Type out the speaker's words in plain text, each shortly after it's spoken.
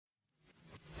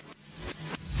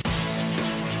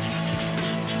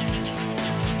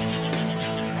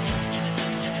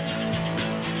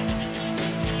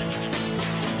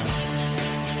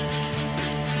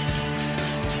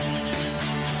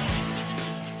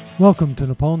Welcome to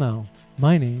Nepal Now.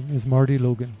 My name is Marty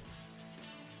Logan.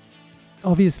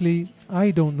 Obviously,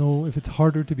 I don't know if it's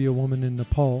harder to be a woman in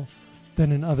Nepal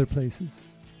than in other places,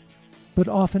 but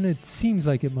often it seems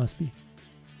like it must be.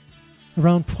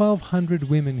 Around 1,200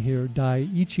 women here die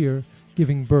each year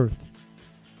giving birth,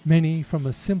 many from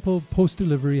a simple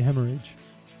post-delivery hemorrhage.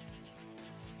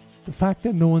 The fact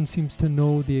that no one seems to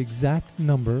know the exact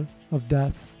number of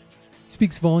deaths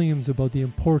speaks volumes about the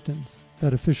importance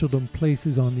that officialdom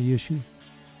places on the issue.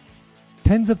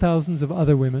 Tens of thousands of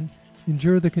other women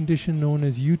endure the condition known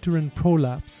as uterine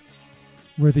prolapse,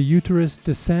 where the uterus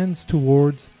descends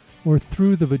towards or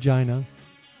through the vagina,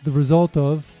 the result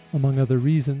of, among other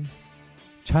reasons,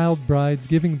 child brides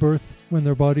giving birth when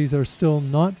their bodies are still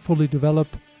not fully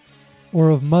developed, or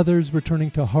of mothers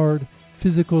returning to hard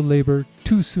physical labor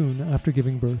too soon after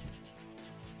giving birth.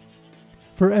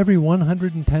 For every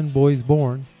 110 boys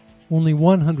born, only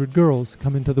 100 girls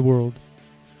come into the world,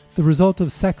 the result of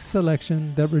sex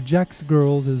selection that rejects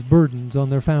girls as burdens on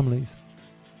their families.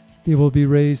 They will be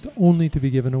raised only to be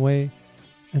given away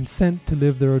and sent to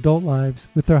live their adult lives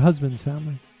with their husband's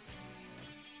family.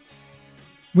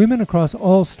 Women across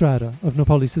all strata of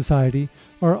Nepali society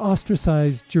are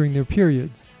ostracized during their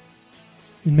periods.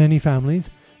 In many families,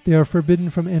 they are forbidden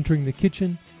from entering the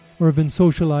kitchen or have been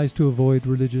socialized to avoid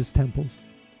religious temples.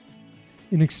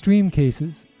 In extreme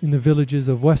cases, in the villages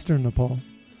of Western Nepal,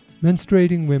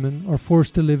 menstruating women are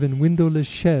forced to live in windowless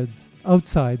sheds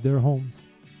outside their homes.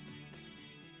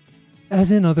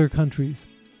 As in other countries,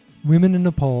 women in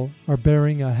Nepal are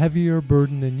bearing a heavier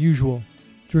burden than usual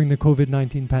during the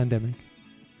COVID-19 pandemic,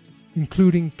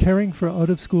 including caring for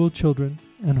out-of-school children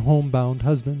and homebound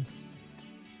husbands.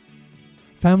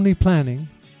 Family planning,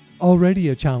 already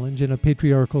a challenge in a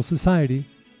patriarchal society,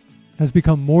 has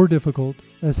become more difficult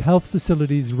as health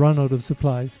facilities run out of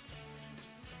supplies.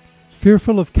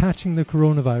 Fearful of catching the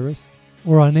coronavirus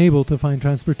or unable to find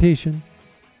transportation,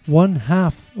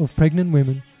 1/2 of pregnant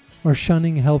women are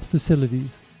shunning health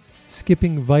facilities,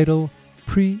 skipping vital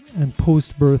pre- and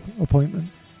post-birth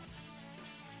appointments.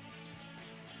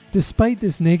 Despite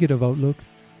this negative outlook,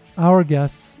 our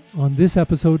guests on this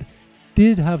episode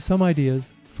did have some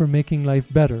ideas for making life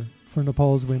better for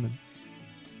Nepal's women.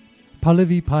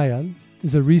 Pallavi Payal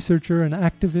is a researcher and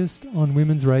activist on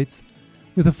women's rights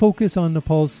with a focus on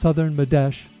Nepal's southern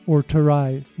Madhesh or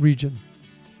Terai region.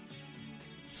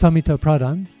 Samita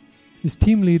Pradhan is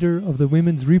team leader of the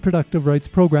Women's Reproductive Rights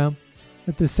Program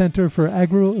at the Center for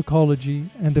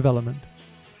Agroecology and Development.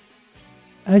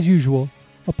 As usual,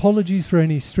 apologies for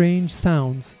any strange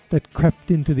sounds that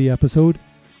crept into the episode.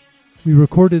 We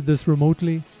recorded this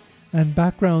remotely, and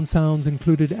background sounds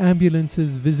included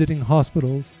ambulances visiting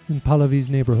hospitals in Pallavi's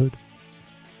neighborhood.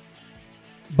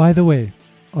 By the way,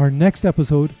 our next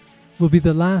episode will be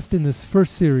the last in this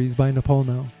first series by Nepal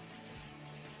Now.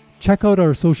 Check out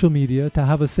our social media to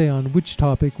have a say on which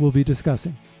topic we'll be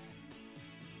discussing.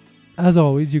 As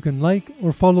always, you can like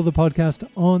or follow the podcast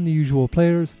on the usual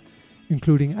players,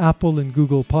 including Apple and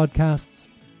Google Podcasts,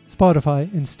 Spotify,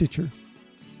 and Stitcher.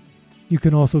 You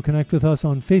can also connect with us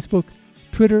on Facebook,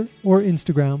 Twitter, or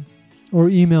Instagram, or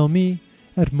email me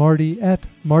at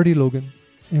marty@martylogan,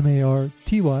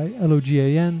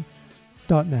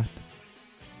 martylogan.net.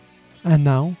 And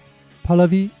now,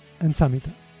 Pallavi and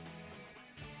Samita.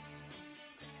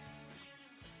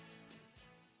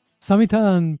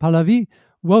 Samita and Pallavi,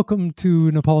 welcome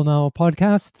to Nepal Now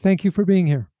podcast. Thank you for being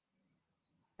here.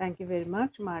 Thank you very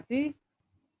much, Marty.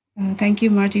 Thank you,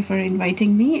 Marty, for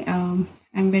inviting me.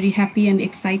 I'm very happy and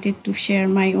excited to share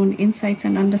my own insights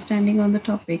and understanding on the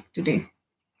topic today.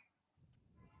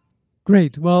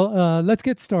 Great. Well, let's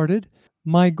get started.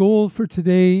 My goal for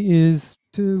today is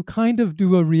to kind of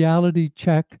do a reality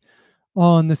check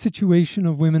on the situation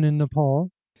of women in Nepal.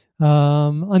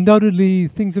 Undoubtedly,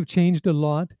 things have changed a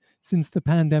lot since the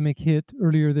pandemic hit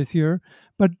earlier this year.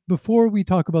 But before we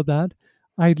talk about that,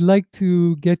 I'd like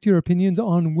to get your opinions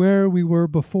on where we were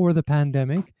before the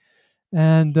pandemic.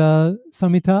 And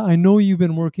Samita, I know you've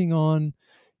been working on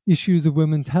issues of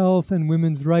women's health and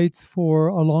women's rights for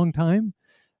a long time.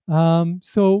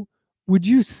 So would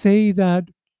you say that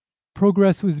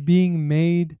progress was being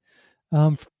made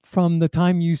from the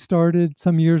time you started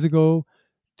some years ago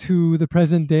to the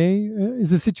present day?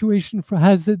 Has the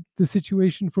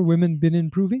situation for women been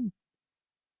improving?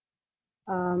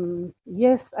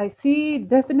 Yes, I see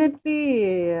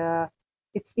definitely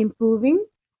it's improving.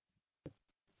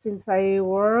 Since I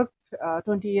worked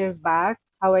 20 years back,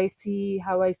 how I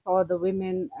saw the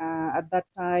women at that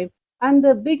time, and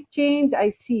the big change I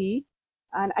see,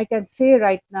 and I can say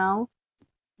right now,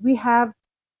 we have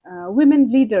women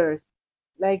leaders.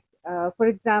 Like For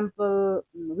example,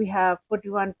 we have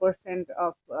 41%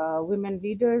 of women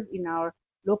leaders in our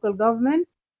local government.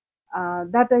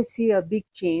 That I see a big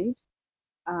change.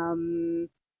 Um,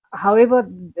 However,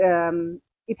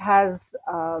 it has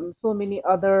so many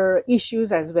other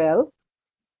issues as well.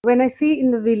 When I see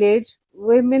in the village,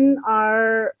 women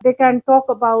are, they can talk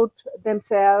about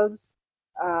themselves,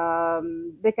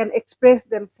 they can express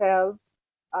themselves.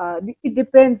 It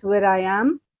depends where I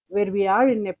am, where we are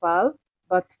in Nepal,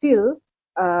 but still,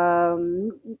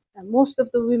 um, most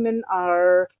of the women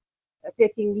are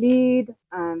taking lead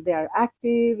and they are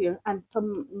active, and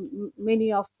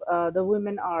many of the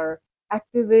women are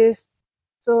activists.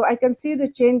 So I can see the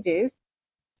changes,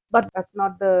 but that's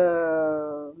not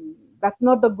the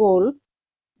goal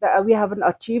that we haven't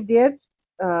achieved yet.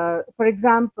 For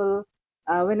example,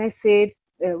 when I said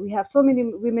we have so many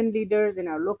women leaders in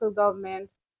our local government,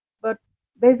 but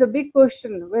there's a big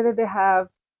question whether they have,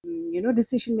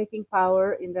 decision making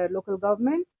power in the local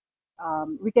government.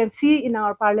 We can see in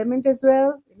our parliament as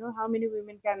well, how many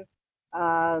women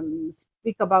can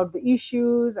speak about the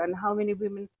issues, and how many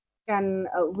women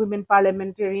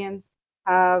parliamentarians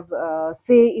have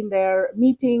say in their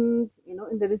meetings,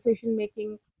 in the decision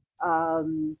making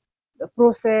um,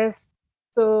 process.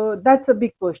 So that's a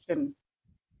big question.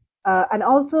 And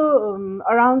also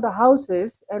around the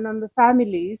houses and on the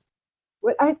families,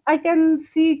 well, I can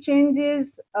see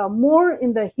changes more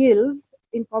in the hills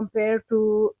in compared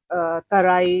to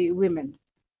Tarai women.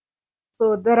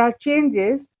 So there are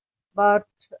changes, but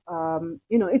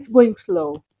it's going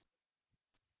slow.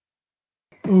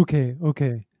 Okay,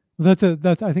 okay. Well,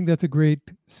 that's I think that's a great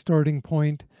starting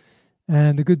point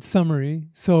and a good summary.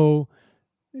 So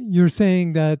you're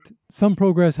saying that some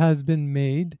progress has been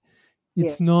made.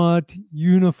 Yes, It's not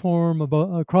uniform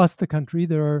across the country.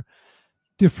 There are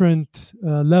different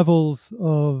levels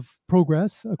of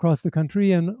progress across the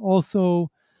country, and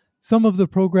also some of the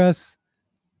progress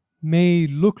may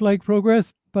look like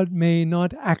progress, but may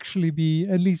not actually be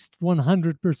at least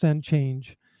 100%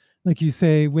 change. Like you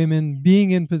say, women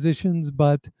being in positions,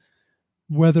 but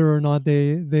whether or not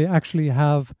they actually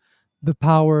have the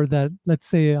power that, let's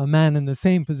say, a man in the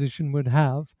same position would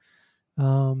have,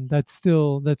 that's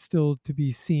still to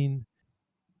be seen.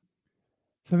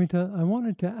 Samita, I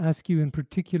wanted to ask you in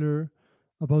particular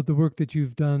about the work that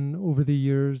you've done over the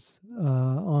years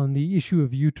on the issue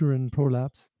of uterine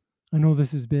prolapse. I know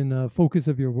this has been a focus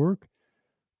of your work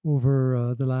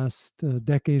over the last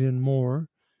decade and more.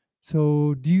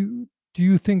 So, do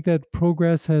you think that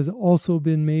progress has also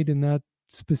been made in that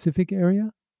specific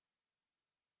area?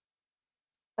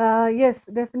 yes,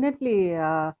 definitely.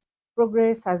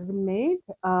 Progress has been made.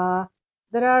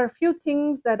 There are a few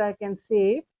things that I can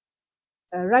say.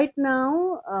 Right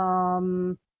now,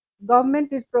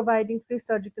 government is providing free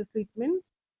surgical treatment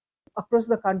across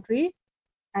the country,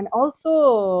 and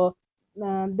also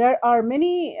there are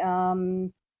many,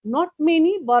 not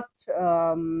many, but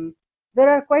there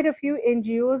are quite a few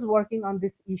NGOs working on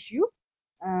this issue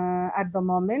at the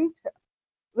moment.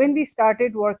 When we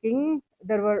started working,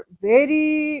 there were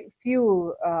very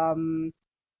few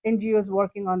NGOs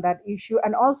working on that issue,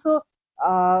 and also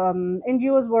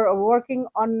NGOs were working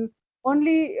on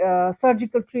only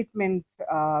surgical treatment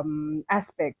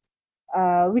aspect,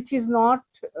 which is not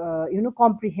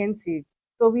comprehensive.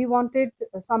 So we wanted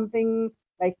something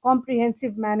like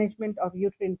comprehensive management of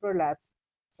uterine prolapse.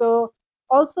 So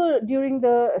also during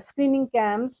the screening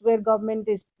camps where government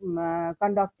is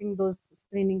conducting those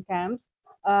screening camps,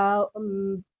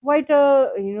 quite a,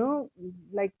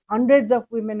 like hundreds of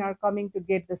women are coming to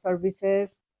get the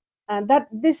services, and that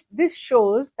this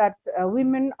shows that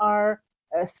women are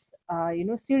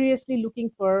seriously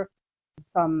looking for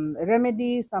some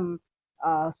remedy, some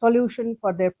solution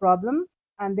for their problem,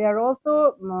 and they are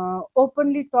also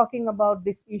openly talking about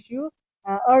this issue.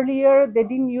 Earlier, they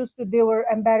didn't used to; they were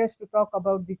embarrassed to talk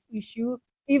about this issue.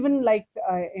 Even like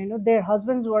their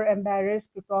husbands were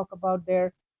embarrassed to talk about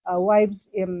their wives'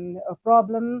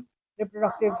 problem,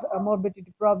 reproductive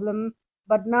morbidity problem.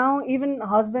 But now, even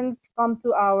husbands come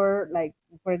to our, like,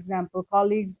 for example,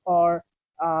 colleagues or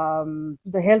to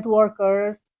the health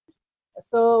workers.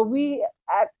 So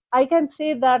I can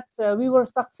say that we were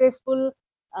successful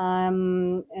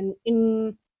in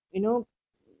you know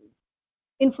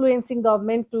influencing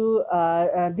government to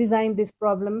design this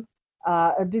program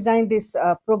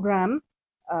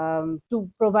to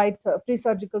provide free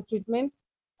surgical treatment.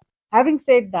 Having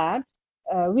said that,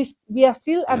 we are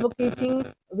still advocating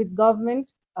with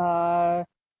government to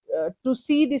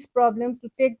see this problem, to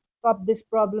take up this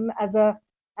problem as a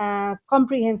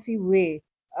comprehensive way.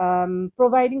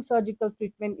 Providing surgical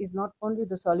treatment is not only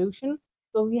the solution.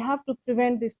 So we have to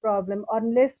prevent this problem.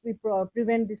 Unless we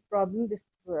prevent this problem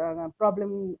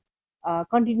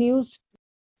continues.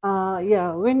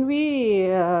 Yeah, when we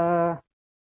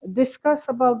discuss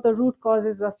about the root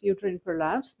causes of uterine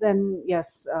prolapse, then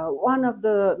yes, one of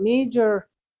the major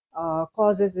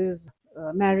causes is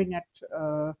marrying at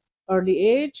early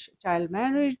age, child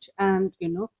marriage, and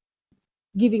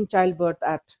giving childbirth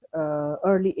at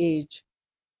early age.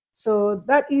 So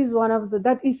that is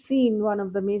seen one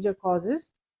of the major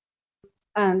causes.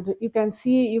 And you can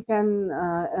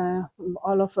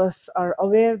all of us are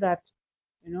aware that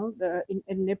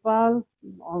in Nepal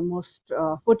almost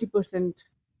 40%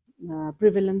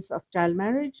 prevalence of child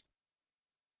marriage.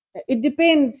 It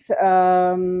depends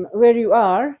where you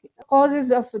are.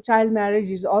 Causes of child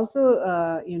marriage is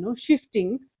also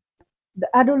shifting. The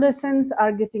adolescents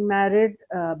are getting married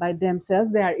by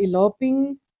themselves. They are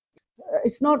eloping.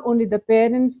 It's not only the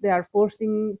parents, they are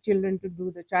forcing children to do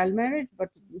the child marriage, but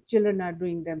children are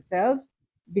doing themselves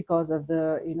because of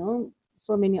the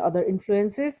so many other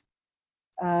influences.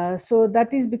 So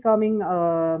that is becoming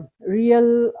a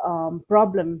real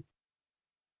problem.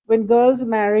 When girls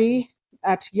marry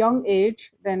at young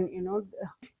age, then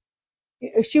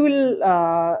she will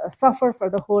suffer for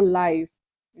the whole life.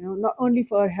 Not only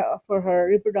for her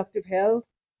reproductive health,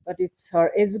 but it's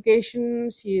her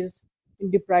education. She is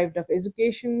deprived of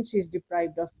education. She's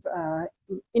deprived of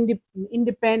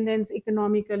independence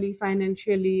economically,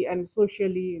 financially, and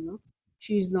socially.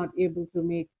 She's not able to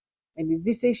make any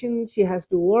decisions. She has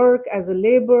to work as a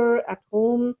laborer at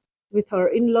home with her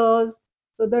in-laws.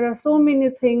 So there are so many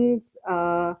things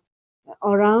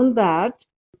around that.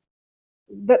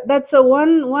 That's a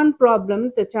one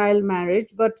problem, the child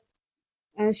marriage. But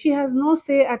she has no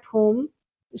say at home.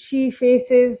 She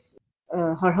faces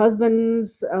her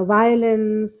husband's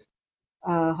violence,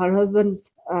 her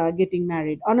husband's getting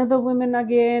married another woman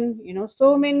again.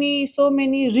 So many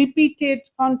repeated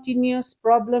continuous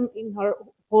problem in her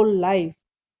whole life.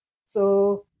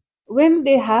 So when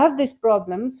they have this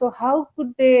problem, so how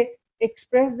could they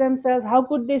express themselves? How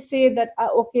could they say that,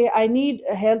 okay, I need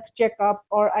a health checkup,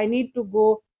 or I need to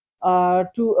go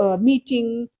to a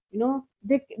meeting?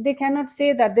 They cannot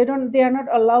say that. They are not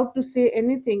allowed to say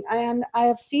anything. And I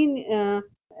have seen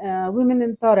women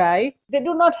in Tarai, they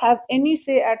do not have any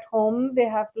say at home. They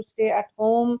have to stay at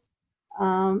home,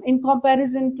 in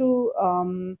comparison to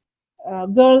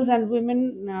girls and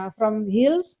women from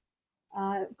hills.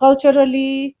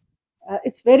 Culturally,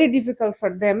 it's very difficult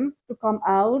for them to come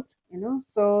out,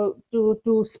 so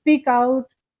to speak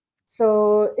out.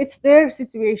 So it's their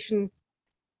situation.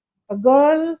 A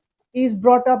girl is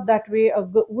brought up that way,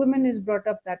 woman is brought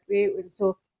up that way.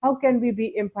 So how can we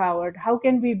be empowered? How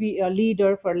can we be a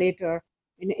leader for later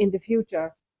in the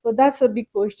future? So that's a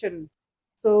big question.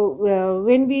 So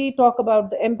when we talk about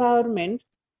the empowerment,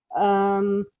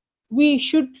 we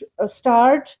should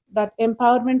start that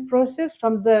empowerment process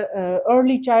from the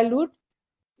early childhood.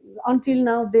 Until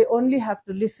now, they only have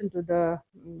to listen to the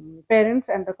parents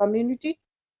and the community.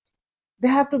 They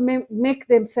have to make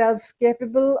themselves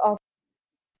capable of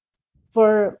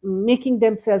for making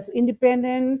themselves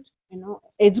independent,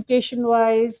 education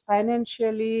wise,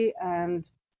 financially, and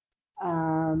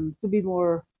to be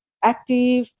more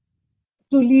active,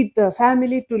 to lead the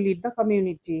family, to lead the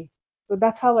community. So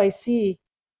that's how I see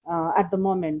at the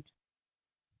moment.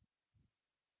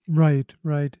 Right,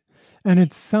 right. And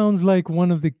it sounds like one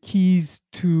of the keys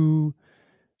to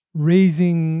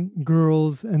raising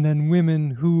girls and then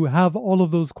women who have all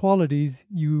of those qualities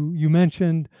you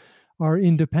mentioned are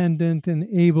independent and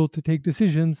able to take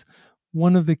decisions.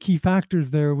 One of the key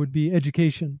factors there would be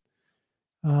education.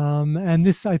 And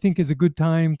this, I think, is a good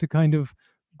time to kind of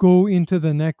go into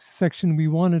the next section we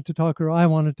wanted to talk, or I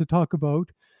wanted to talk about,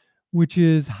 which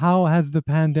is how has the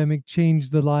pandemic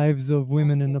changed the lives of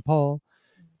women in Yes. Nepal.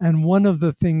 And one of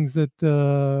the things that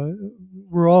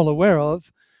we're all aware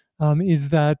of is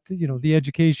that the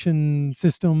education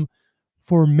system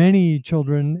for many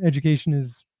children, education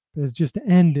has just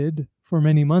ended for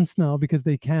many months now because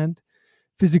they can't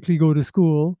physically go to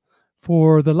school.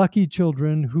 For the lucky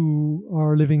children who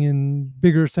are living in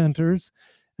bigger centers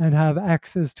and have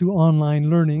access to online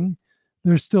learning,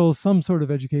 there's still some sort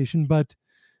of education, but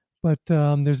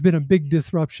there's been a big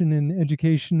disruption in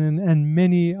education and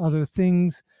many other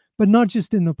things, but not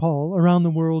just in Nepal, around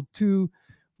the world too.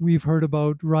 We've heard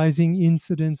about rising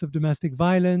incidents of domestic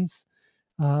violence,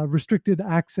 restricted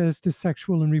access to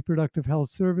sexual and reproductive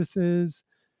health services,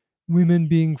 women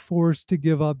being forced to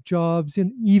give up jobs,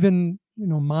 and even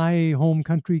my home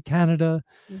country, Canada,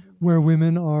 Mhm. where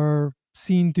women are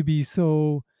seen to be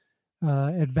so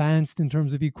advanced in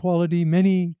terms of equality.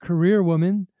 Many career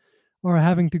women are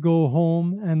having to go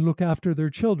home and look after their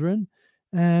children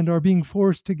and are being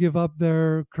forced to give up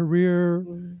their career,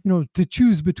 Mm. to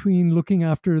choose between looking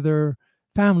after their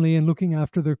family and looking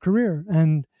after their career.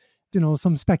 And,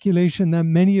 some speculation that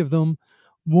many of them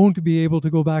won't be able to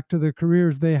go back to the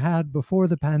careers they had before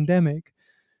the pandemic.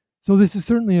 So this is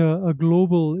certainly a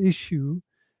global issue.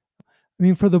 I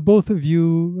mean, for the both of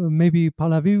you, maybe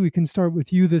Pallavi, we can start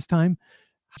with you this time.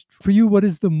 For you, what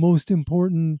is the most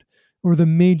important or the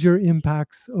major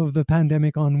impacts of the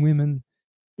pandemic on women?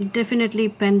 Definitely,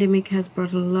 pandemic has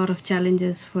brought a lot of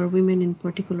challenges for women, in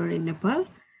particular in Nepal.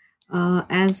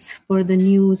 As per the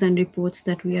news and reports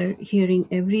that we are hearing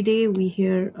every day, we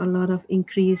hear a lot of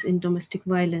increase in domestic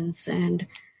violence. And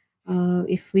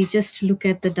if we just look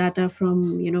at the data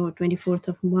from 24th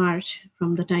of March,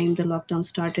 from the time the lockdown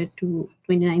started to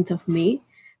 29th of May,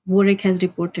 Warwick has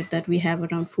reported that we have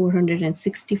around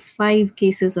 465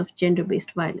 cases of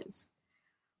gender-based violence,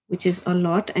 which is a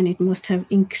lot, and it must have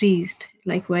increased.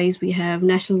 Likewise, we have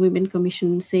National Women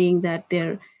Commission saying that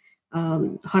their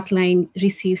hotline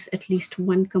receives at least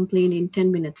one complaint in 10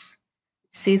 minutes.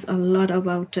 It says a lot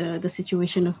about the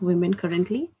situation of women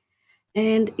currently.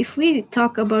 And if we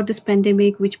talk about this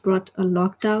pandemic, which brought a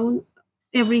lockdown,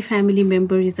 every family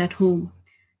member is at home.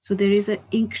 So there is an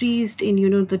increased in,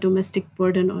 the domestic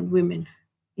burden on women.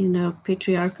 In a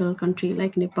patriarchal country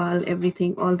like Nepal,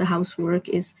 everything, all the housework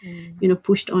is, Mm.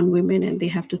 pushed on women and they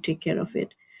have to take care of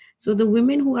it. So the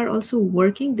women who are also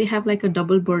working, they have like a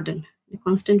double burden. They're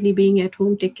constantly being at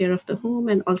home, take care of the home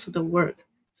and also the work.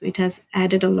 So it has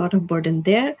added a lot of burden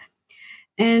there.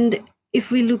 And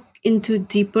if we look into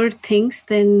deeper things,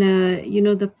 then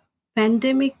the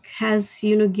pandemic has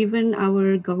given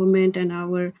our government and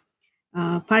our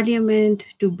parliament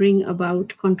to bring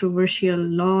about controversial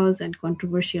laws and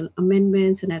controversial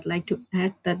amendments. And I'd like to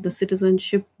add that the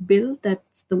citizenship bill,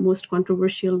 that's the most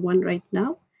controversial one right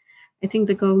now. I think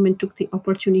the government took the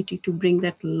opportunity to bring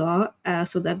that law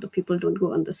so that the people don't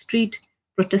go on the street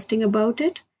protesting about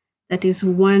it. That is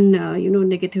one,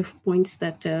 negative points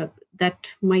that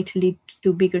might lead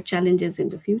to bigger challenges in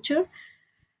the future.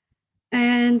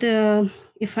 And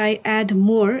if I add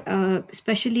more,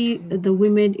 especially Mm. the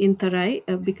women in Tarai,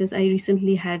 because I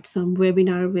recently had some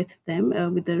webinar with them,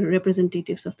 with the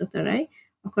representatives of the Tarai.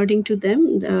 According to them,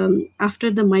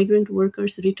 after the migrant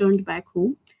workers returned back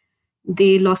home,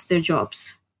 they lost their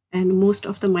jobs. And most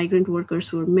of the migrant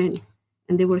workers were men,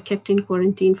 and they were kept in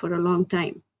quarantine for a long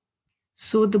time.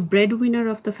 So the breadwinner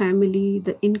of the family,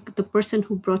 the person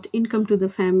who brought income to the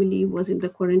family, was in the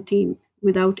quarantine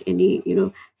without any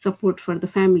support for the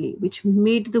family, which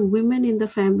made the women in the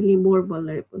family more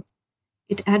vulnerable.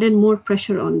 It added more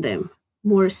pressure on them,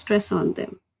 more stress on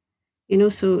them.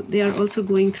 So they are also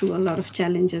going through a lot of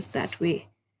challenges that way.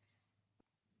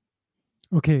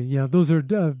 Okay, yeah, those are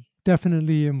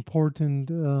definitely important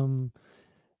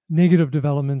negative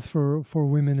developments for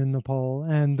women in Nepal.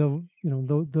 And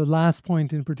the last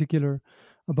point in particular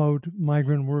about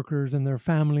migrant workers and their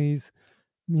families.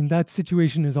 I mean, that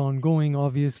situation is ongoing,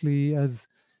 obviously, as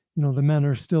the men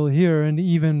are still here, and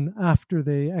even after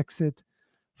they exit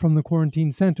from the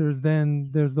quarantine centers, then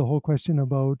there's the whole question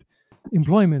about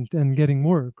employment and getting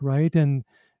work, right? And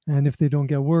if they don't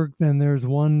get work, then there's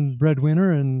one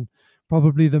breadwinner, and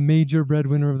probably the major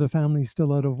breadwinner of the family is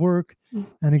still out of work.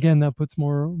 And again, that puts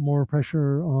more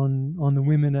pressure on the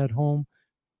women at home.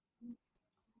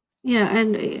 Yeah,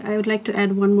 and I would like to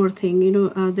add one more thing.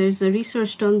 There's a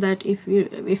research done that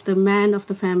if the man of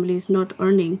the family is not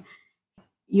earning,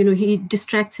 he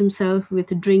distracts himself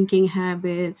with drinking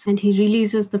habits and he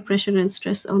releases the pressure and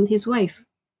stress on his wife,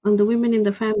 on the women in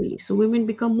the family. So women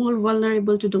become more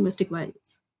vulnerable to domestic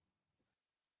violence.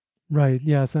 Right.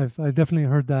 Yes, I definitely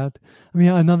heard that. I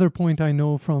mean, another point I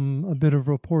know from a bit of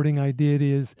reporting I did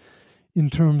is in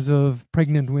terms of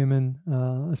pregnant women,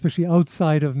 especially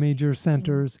outside of major Mm.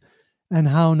 centers, and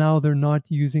how now they're not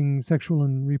using sexual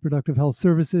and reproductive health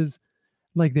services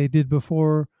like they did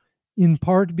before, in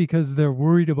part because they're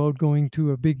worried about going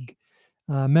to a big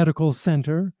medical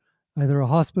center, either a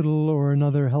hospital or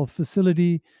another health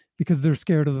facility, because they're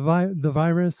scared of the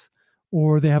virus,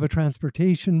 or they have a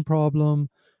transportation problem,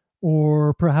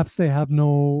 or perhaps they have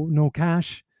no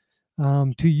cash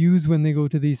to use when they go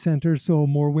to these centers. So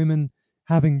more women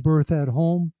having birth at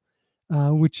home,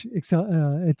 which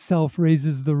itself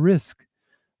raises the risk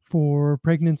for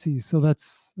pregnancy. So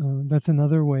that's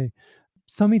another way.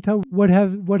 Samita,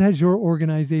 what has your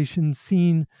organization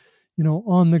seen,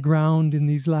 on the ground in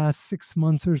these last 6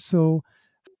 months or so?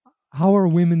 How are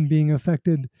women being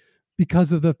affected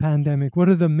because of the pandemic? What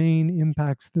are the main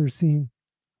impacts they're seeing?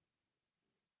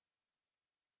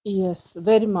 Yes,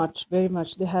 very much, very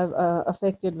much. They have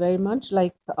affected very much.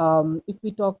 Like, if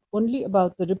we talk only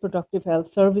about the reproductive health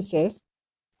services,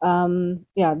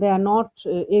 yeah, they are not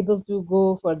able to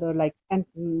go for the like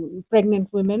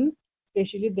pregnant women,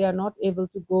 especially they are not able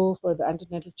to go for the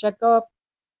antenatal checkup,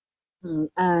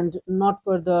 and not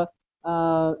for the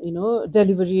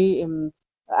delivery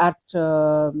at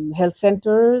health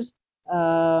centers.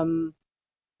 Um,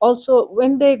 Also,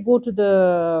 when they go to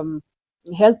the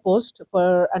health post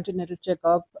for antenatal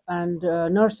checkup, and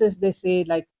nurses, they say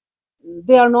like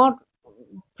they are not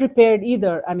prepared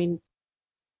either. I mean,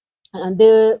 and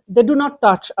they do not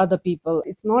touch other people.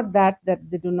 It's not that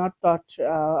they do not touch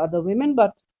other women,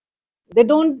 but they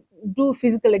don't do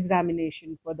physical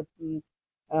examination for the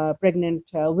pregnant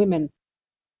women.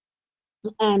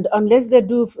 And unless they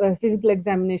do physical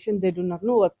examination, they do not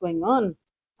know what's going on.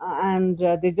 And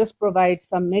they just provide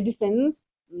some medicines,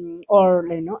 or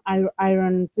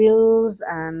iron pills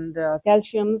and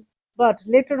calciums. But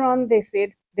later on they said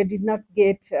they did not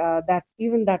get that,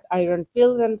 even that iron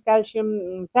pills and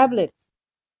calcium tablets.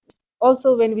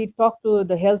 Also, when we talk to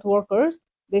the health workers,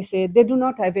 they say they do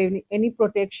not have any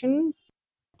protection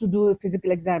to do a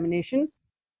physical examination.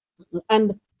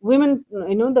 And women,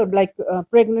 the like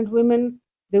pregnant women,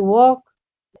 they walk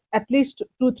at least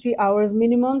 2-3 hours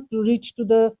minimum to reach to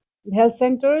the health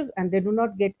centers, and they do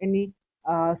not get any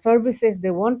services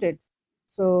they wanted.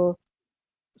 So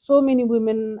many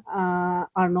women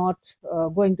are not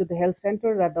going to the health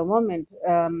centers at the moment,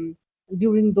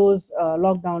 during those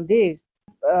lockdown days.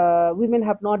 Women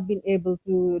have not been able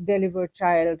to deliver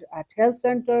child at health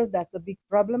centers. That's a big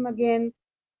problem again.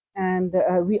 And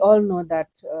we all know that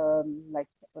like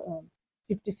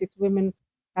 56 women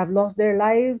have lost their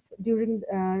lives during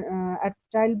at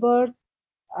childbirth.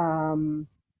 um,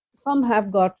 some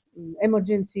have got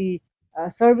emergency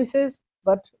services,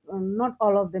 but not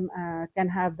all of them can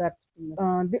have that.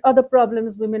 The other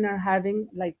problems women are having,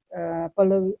 like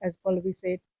as Pallavi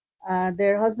said,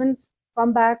 their husbands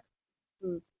come back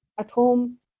mm, at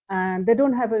home, and they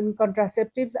don't have any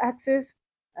contraceptives access.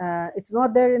 It's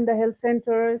not there in the health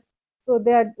centers, so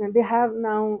they have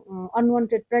now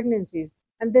unwanted pregnancies,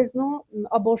 and there's no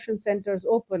abortion centers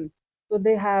open, so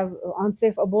they have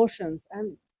unsafe abortions,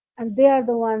 and they are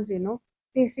the ones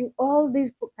facing all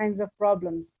these kinds of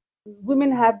problems.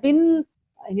 Women have been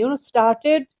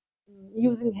started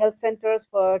using health centers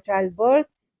for childbirth,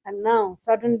 and now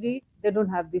suddenly they don't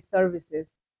have these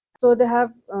services. So they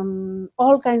have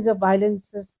all kinds of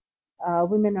violences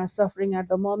women are suffering at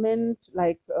the moment,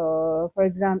 like for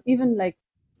example, even like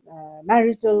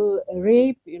marital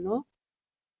rape.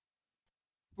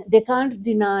 They can't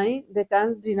deny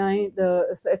the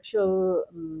sexual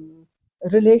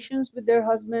relations with their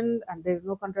husband, and there's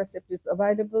no contraceptives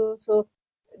available. So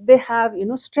they have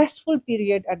stressful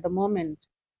period at the moment.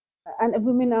 And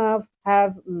women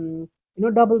have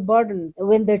double burden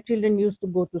when their children used to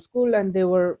go to school, and they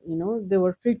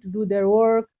were free to do their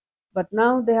work. But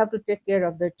now they have to take care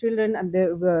of their children, and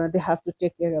they have to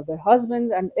take care of their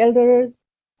husbands and elders,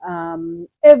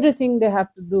 everything they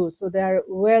have to do, so they are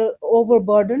well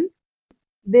overburdened.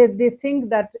 They think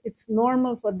that it's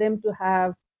normal for them to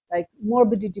have like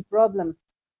morbidity problem.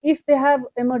 If they have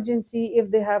emergency, if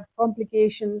they have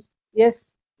complications,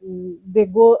 yes, they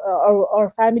go, or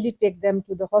family take them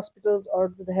to the hospitals or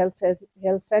to the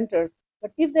health centers.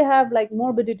 But if they have like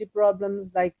morbidity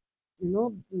problems, like you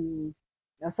know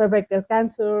cervical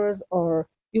cancers or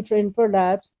uterine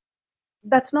prolapse,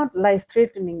 that's not life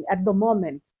threatening at the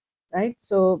moment, right?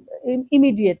 So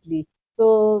immediately,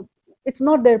 so it's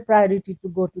not their priority to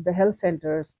go to the health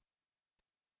centers.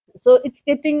 So it's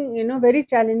getting very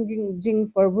challenging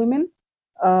for women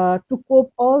to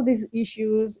cope all these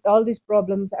issues, all these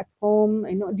problems at home,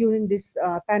 during this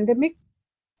pandemic.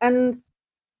 And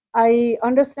I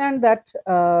understand that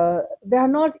they are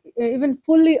not even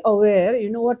fully aware,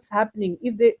 what's happening.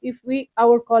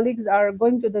 Our colleagues are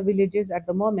going to the villages at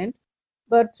the moment,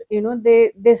 but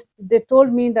they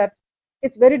told me that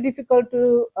it's very difficult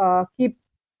to keep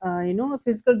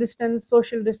physical distance,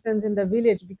 social distance in the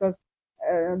village, because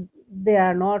they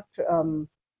are not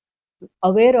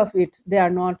aware of it. They are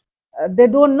not. They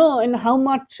don't know in how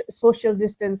much social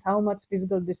distance, how much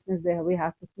physical distance we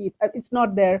have to keep. It's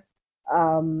not their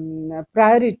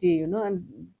priority,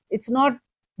 and it's not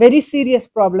very serious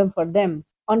problem for them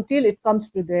until it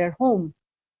comes to their home.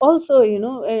 Also,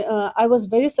 I was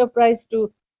very surprised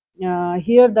to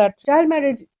hear that child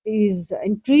marriage is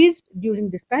increased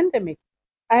during this pandemic.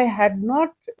 I had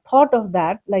not thought of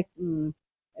that, like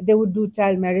they would do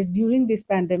child marriage during this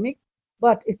pandemic,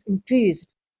 but it's increased.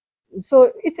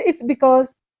 So it's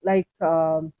because like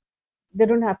They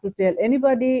don't have to tell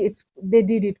anybody. They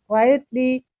did it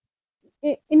quietly.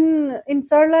 In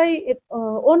Sarlai,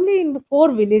 only in the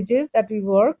 4 villages that we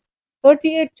work,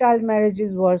 38 child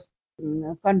marriages was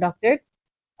conducted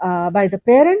by the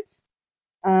parents,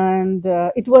 and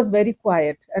it was very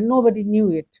quiet, and nobody knew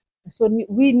it. So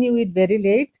we knew it very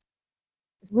late.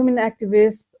 Women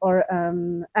activists or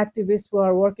activists who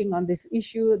are working on this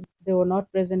issue, they were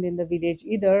not present in the village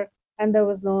either, and there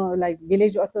was no like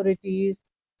village authorities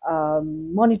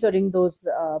monitoring those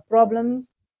problems,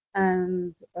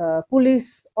 and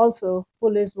police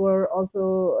were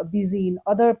also busy in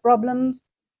other problems.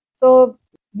 So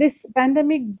this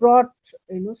pandemic brought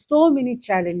so many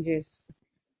challenges.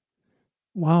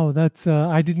 Wow, that's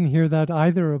I didn't hear that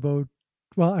either about.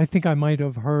 Well, I think I might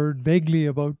have heard vaguely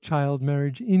about child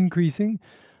marriage increasing,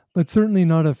 but certainly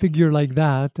not a figure like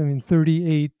that. I mean,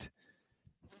 38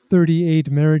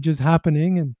 marriages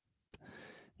happening, and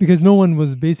because no one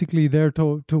was basically there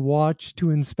to watch, to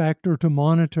inspect, or to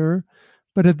monitor.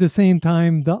 But at the same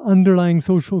time, the underlying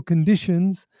social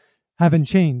conditions haven't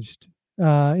changed.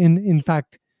 In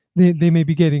fact, they may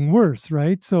be getting worse,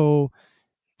 right? So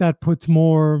that puts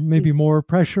maybe more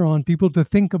pressure on people to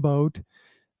think about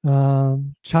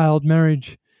child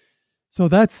marriage. So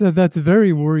that's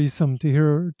very worrisome to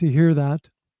hear that.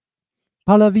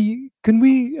 Pallavi, can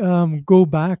we go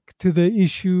back to the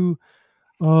issue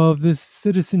of this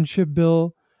citizenship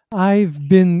bill? I've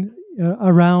been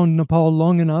around Nepal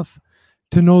long enough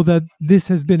to know that this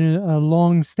has been a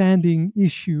long-standing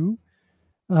issue.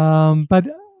 But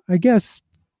I guess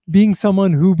being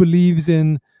someone who believes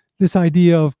in this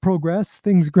idea of progress,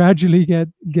 things gradually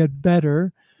get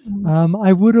better.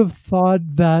 I would have thought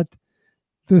that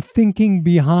the thinking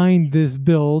behind this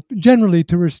bill, generally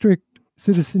to restrict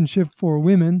citizenship for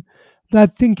women,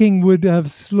 that thinking would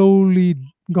have slowly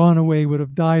gone away, would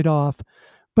have died off.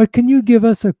 But can you give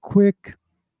us a quick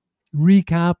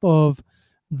recap of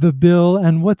the bill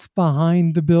and what's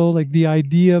behind the bill, like the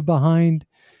idea behind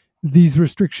these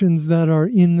restrictions that are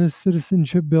in this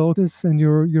citizenship bill, and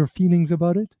your feelings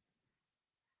about it?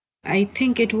 I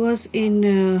think it was in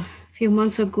a few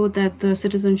months ago that the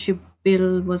citizenship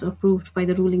bill was approved by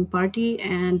the ruling party,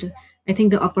 and I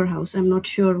think the upper house. I'm not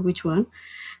sure which one.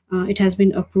 It has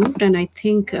been approved, and I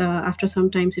think after some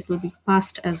times it will be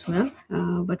passed as well.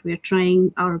 But we are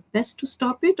trying our best to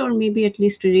stop it, or maybe at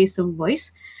least raise some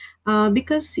voice.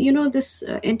 Because this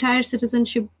entire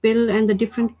citizenship bill and the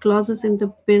different clauses in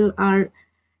the bill are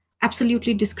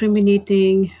absolutely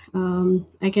discriminating.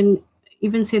 I can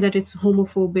even say that it's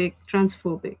homophobic,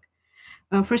 transphobic.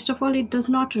 First of all, it does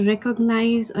not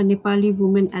recognize a Nepali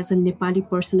woman as a Nepali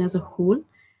person as a whole,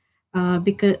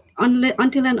 because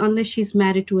until and unless she's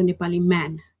married to a Nepali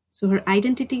man. So her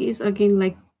identity is again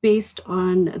like based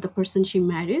on the person she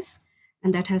marries,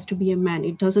 and that has to be a man.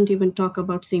 It doesn't even talk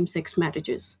about same sex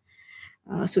marriages.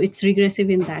 So it's regressive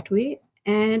in that way.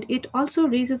 And it also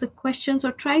raises a questions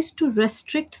or tries to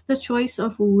restrict the choice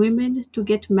of women to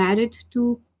get married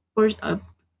to a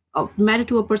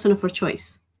person of her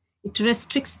choice. It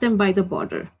restricts them by the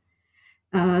border.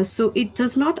 So it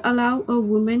does not allow a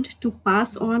woman to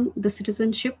pass on the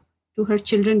citizenship to her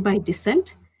children by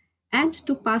descent and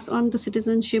to pass on the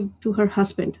citizenship to her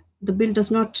husband. The bill does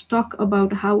not talk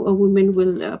about how a woman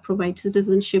will provide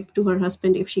citizenship to her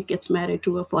husband if she gets married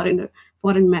to a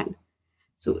foreign man.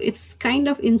 So it's kind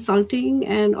of insulting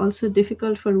and also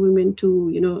difficult for women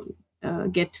to,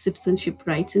 get citizenship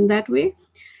rights in that way.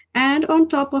 And on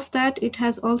top of that, it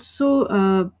has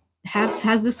also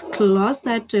has this clause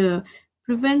that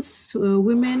prevents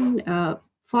women,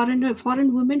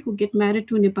 foreign women who get married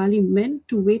to Nepali men,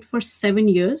 to wait for 7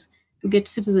 years to get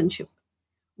citizenship,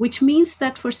 which means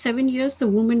that for 7 years the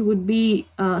woman would be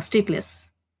stateless.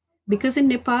 Because in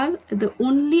Nepal, the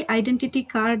only identity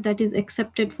card that is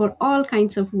accepted for all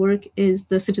kinds of work is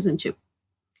the citizenship.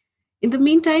 In the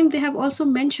meantime, they have also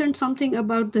mentioned something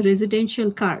about the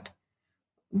residential card.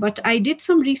 But I did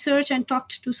some research and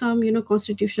talked to some,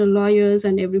 constitutional lawyers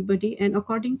and everybody. And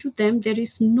according to them, there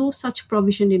is no such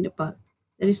provision in Nepal.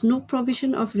 There is no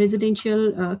provision of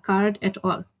residential card at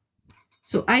all.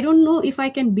 So I don't know if I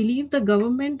can believe the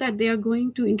government that they are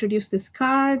going to introduce this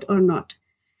card or not,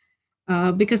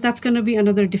 because that's going to be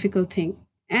another difficult thing.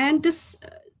 And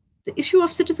the issue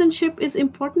of citizenship is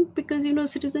important because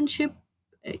citizenship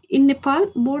in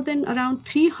Nepal, more than around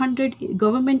 300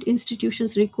 government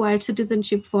institutions required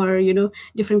citizenship for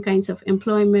different kinds of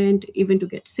employment, even to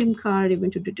get SIM card, even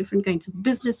to do different kinds of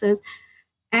businesses.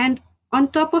 And on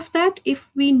top of that, if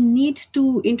we need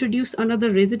to introduce another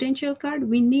residential card,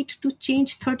 we need to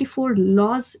change 34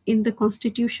 laws in the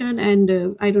constitution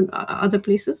and I don't other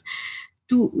places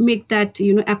to make that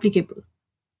applicable.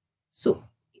 So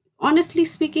honestly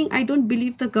speaking, I don't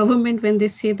believe the government when they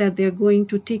say that they're going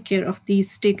to take care of these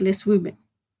stateless women.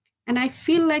 And I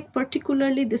feel like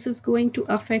particularly this is going to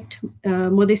affect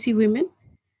Madesi women,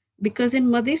 because in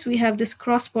Madhis we have this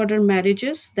cross-border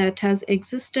marriages that has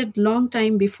existed long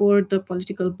time before the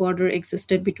political border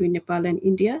existed between Nepal and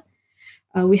India.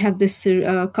 We have this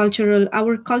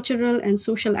our cultural and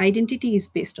social identity is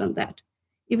based on that.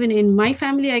 Even in my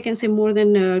family, I can say more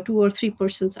than 2 or 3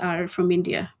 persons are from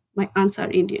India. My aunts are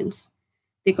Indians.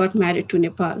 They got married to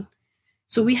Nepal.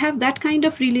 So we have that kind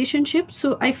of relationship.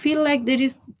 So I feel like there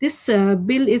is this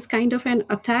bill is kind of an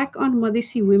attack on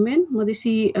Madhesi women,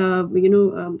 Madhesi,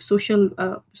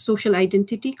 social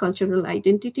identity, cultural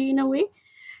identity in a way.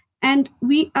 And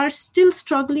we are still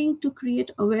struggling to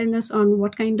create awareness on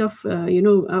what kind of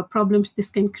problems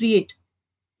this can create.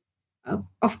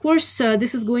 Of course,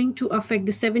 this is going to affect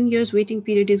the 7 years waiting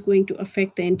period is going to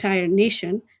affect the entire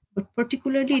nation, but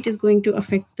particularly it is going to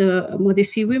affect the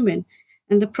Madhesi women.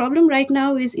 And the problem right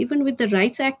now is even with the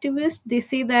rights activists, they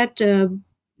say that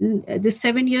the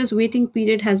 7 years waiting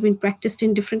period has been practiced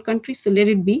in different countries, so let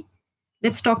it be.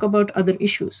 Let's talk about other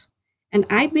issues. And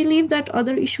I believe that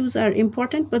other issues are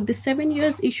important, but the 7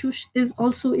 years issue is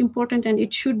also important, and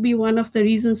it should be one of the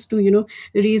reasons to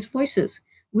raise voices.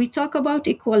 We talk about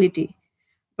equality,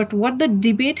 but what the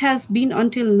debate has been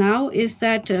until now is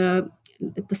that the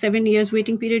 7 years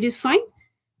waiting period is fine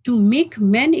to make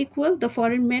men equal, the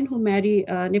foreign men who marry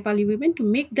Nepali women, to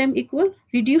make them equal,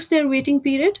 reduce their waiting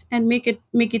period and make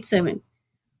it 7,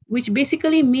 which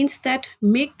basically means that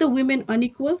make the women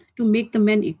unequal to make the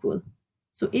men equal.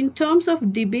 So in terms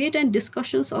of debate and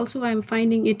discussions also, I'm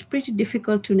finding it pretty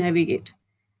difficult to navigate.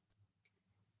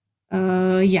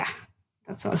 Yeah,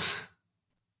 that's all.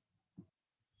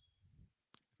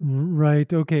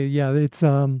 Right. Okay. Yeah.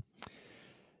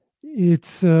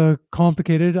 It's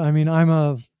complicated. I mean,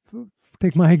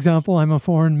 take my example. I'm a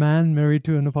foreign man married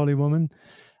to a Nepali woman,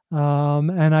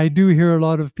 and I do hear a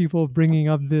lot of people bringing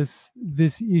up this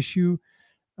issue.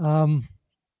 Um,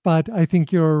 but I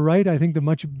think you're right. I think the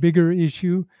much bigger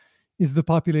issue is the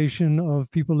population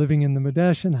of people living in the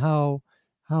Madesh and how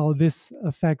this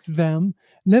affects them.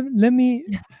 Let me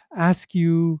Yeah. ask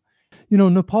you,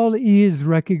 Nepal is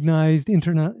recognized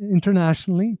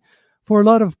internationally for a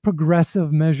lot of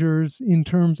progressive measures in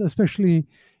terms, especially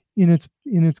in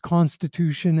its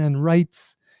constitution and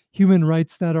rights, human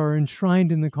rights that are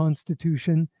enshrined in the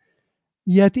constitution.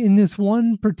 Yet in this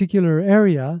one particular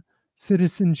area,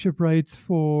 citizenship rights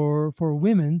for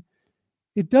women,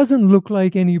 it doesn't look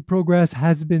like any progress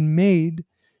has been made.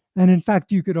 And in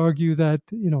fact, you could argue that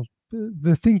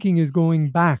the thinking is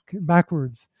going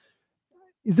backwards.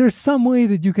 Is there some way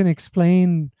that you can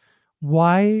explain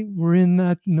why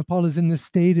Nepal is in the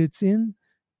state it's in?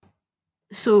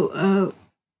 So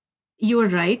you are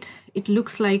right. It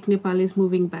looks like Nepal is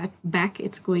moving back.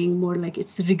 It's going more like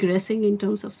it's regressing in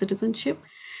terms of citizenship.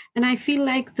 And I feel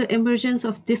like the emergence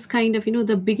of this kind of,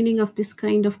 the beginning of this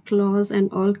kind of clause and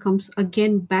all comes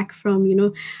again back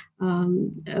from,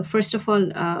 first of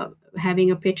all,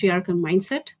 having a patriarchal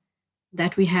mindset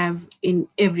that we have in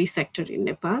every sector in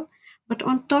Nepal. But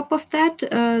on top of that,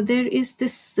 there is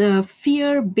this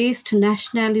fear based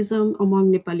nationalism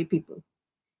among Nepali people.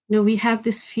 We have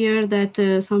this fear that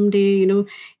someday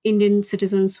Indian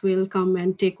citizens will come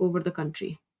and take over the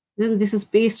country. Then this is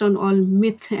based on all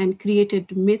myth and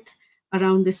created myth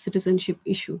around this citizenship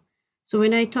issue. So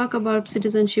when I talk about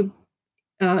citizenship,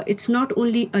 it's not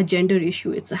only a gender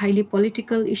issue, it's a highly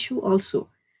political issue also.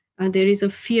 There is a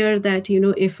fear that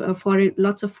if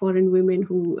lots of foreign women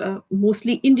who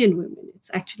mostly Indian women,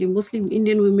 it's actually mostly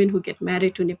Indian women who get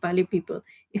married to Nepali people,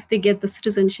 if they get the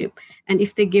citizenship and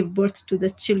if they give birth to the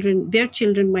children, their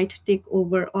children might take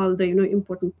over all the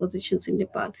important positions in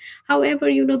Nepal. However,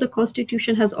 the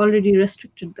constitution has already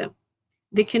restricted them.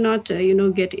 They cannot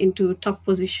get into top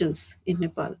positions in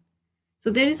Nepal.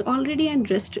 So there is already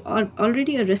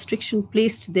a restriction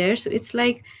placed there. So it's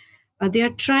like they are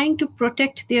trying to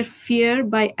protect their fear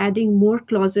by adding more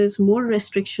clauses, more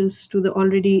restrictions to the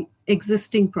already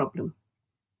existing problem.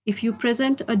 If you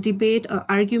present a debate or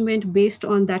argument based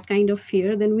on that kind of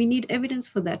fear, then we need evidence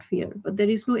for that fear, but there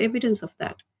is no evidence of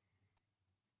that.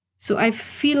 So I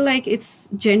feel like it's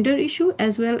gender issue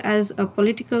as well as a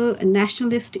political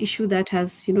nationalist issue that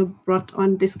has brought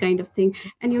on this kind of thing.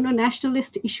 And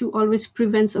nationalist issue always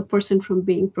prevents a person from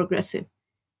being progressive,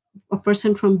 a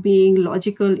person from being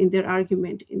logical in their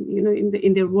argument,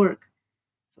 in their work.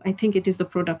 So I think it is the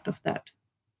product of that.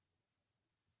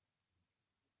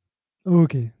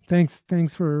 Okay, thanks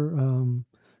for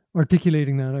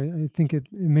articulating that. I think it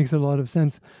makes a lot of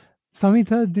sense.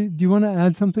 Samita, do you want to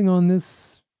add something on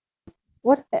this?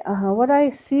 What I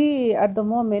see at the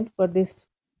moment for this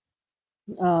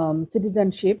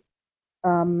citizenship,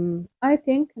 I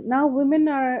think now women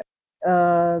are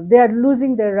they are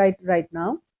losing their right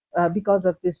now because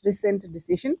of this recent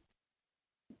decision.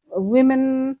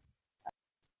 Women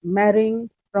marrying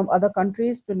from other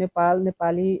countries to Nepal,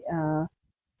 Nepali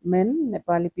men,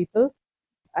 Nepali people.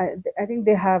 I think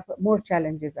they have more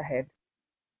challenges ahead.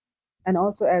 And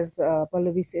also, as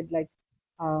Pallavi said, like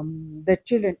their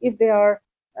children, if they are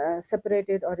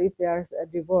separated or if they are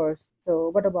divorced, so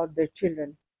what about their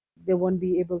children? They won't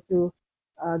be able to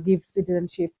give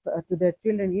citizenship to their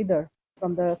children either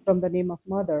from the name of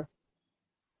mother.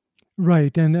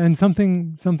 Right, and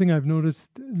something I've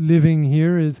noticed living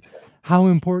here is how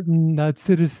important that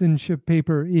citizenship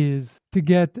paper is to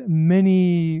get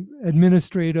many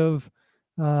administrative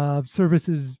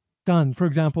services done. For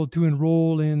example, to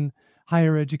enroll in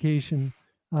higher education,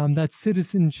 that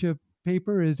citizenship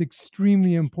paper is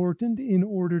extremely important in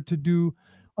order to do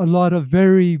a lot of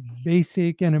very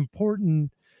basic and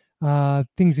important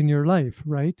things in your life.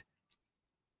 Right?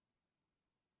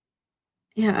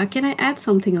 Yeah, can I add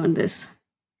something on this?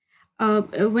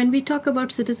 When we talk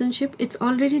about citizenship, it's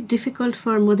already difficult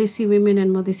for Madhesi women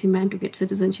and Madhesi men to get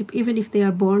citizenship, even if they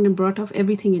are born and brought up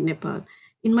everything in Nepal.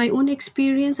 In my own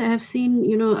experience, I have seen,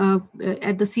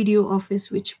 at the CDO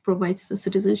office, which provides the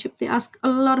citizenship, they ask a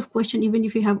lot of questions, even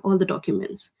if you have all the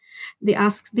documents.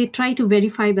 They try to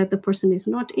verify that the person is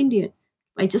not Indian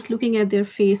by just looking at their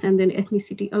face and then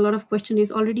ethnicity. A lot of question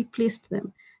is already placed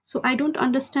them. So I don't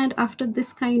understand after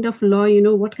this kind of law,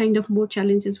 what kind of more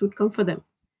challenges would come for them.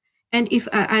 And if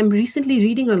I'm recently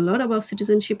reading a lot about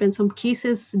citizenship and some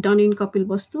cases done in Kapil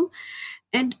Vastu,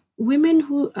 and women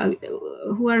who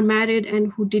are married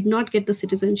and who did not get the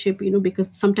citizenship, because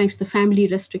sometimes the family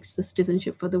restricts the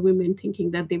citizenship for the women,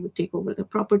 thinking that they would take over the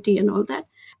property and all that.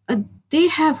 They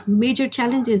have major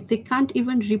challenges. They can't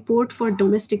even report for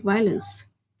domestic violence.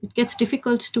 It gets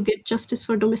difficult to get justice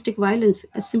for domestic violence,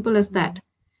 as simple as that.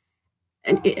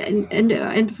 And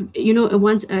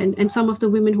once and some of the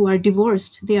women who are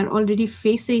divorced, they are already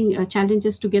facing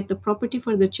challenges to get the property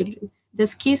for their children.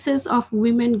 There's cases of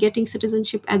women getting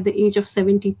citizenship at the age of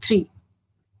 73.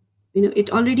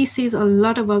 It already says a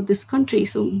lot about this country.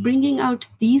 So bringing out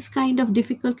these kind of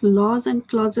difficult laws and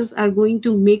clauses are going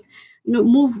to make,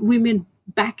 move women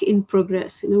back in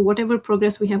progress. Whatever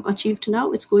progress we have achieved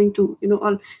now, it's going to,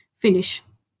 all finish.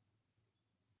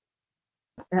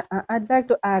 I'd like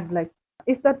to add, like,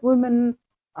 if that woman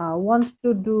wants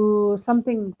to do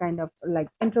something kind of like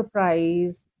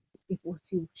enterprise, if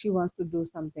she wants to do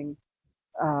something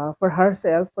for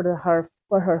herself, for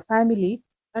her family,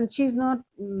 and she's not,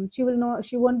 she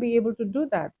won't be able to do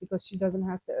that because she doesn't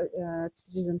have the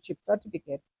citizenship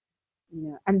certificate.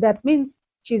 Yeah. And that means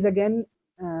she's again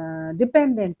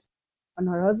dependent on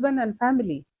her husband and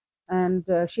family, and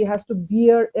she has to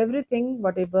bear everything,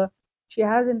 whatever she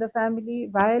has in the family,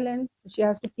 violence. She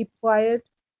has to keep quiet.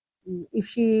 If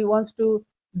she wants to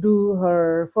do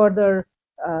her further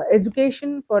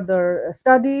education, further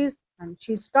studies, and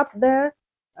she stopped there.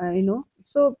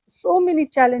 So many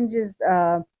challenges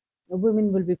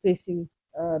women will be facing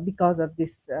because of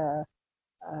this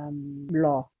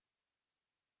law.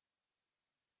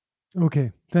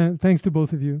 Okay. Thanks to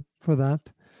both of you for that.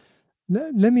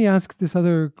 Let me ask this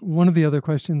other one of the other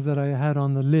questions that I had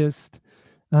on the list,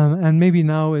 and maybe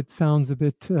now it sounds a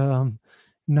bit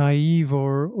naive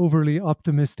or overly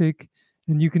optimistic,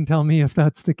 and you can tell me if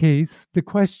that's the case. The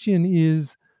question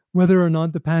is whether or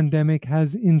not the pandemic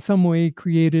has in some way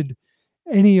created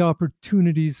any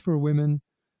opportunities for women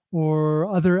or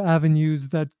other avenues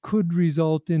that could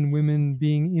result in women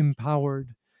being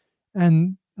empowered.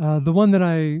 And the one that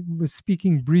I was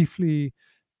speaking briefly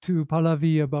to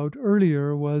Pallavi about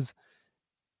earlier was,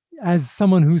 as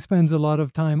someone who spends a lot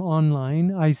of time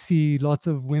online, I see lots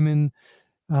of women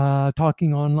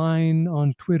talking online,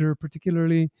 on Twitter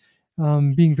particularly,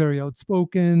 being very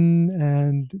outspoken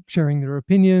and sharing their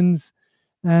opinions.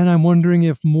 And I'm wondering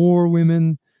if more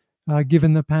women,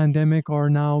 given the pandemic, are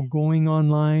now going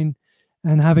online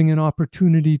and having an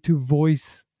opportunity to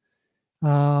voice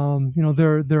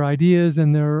their ideas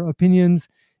and their opinions.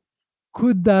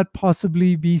 Could that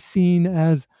possibly be seen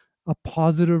as a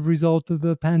positive result of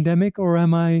the pandemic, or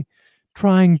am I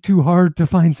trying too hard to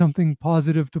find something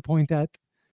positive to point at?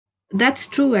 That's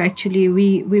true, actually.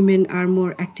 We women are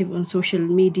more active on social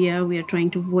media. We are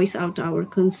trying to voice out our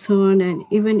concern. And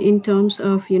even in terms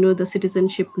of, the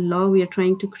citizenship law, we are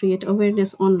trying to create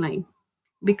awareness online,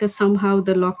 because somehow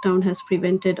the lockdown has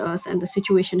prevented us and the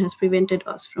situation has prevented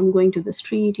us from going to the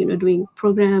street, doing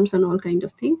programs and all kind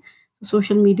of thing.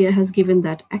 Social media has given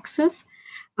that access.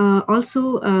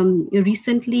 Also,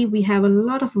 recently we have a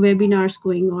lot of webinars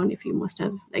going on, if you must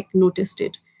have like noticed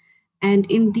it. And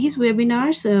in these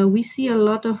webinars, we see a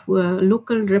lot of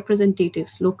local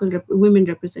representatives, women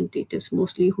representatives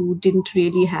mostly, who didn't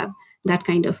really have that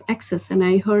kind of access. And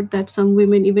I heard that some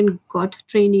women even got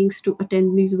trainings to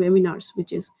attend these webinars,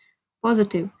 which is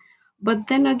positive. But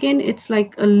then again, it's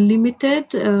like a limited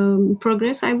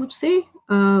progress, I would say.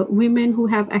 Women who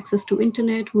have access to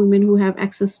internet, women who have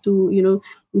access to,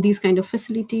 these kind of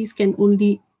facilities can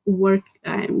only work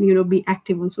and, be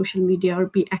active on social media or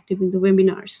be active in the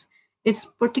webinars. It's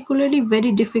particularly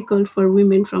very difficult for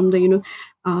women from the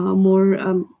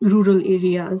more rural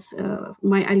areas.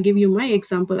 I'll give you my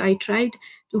example. I tried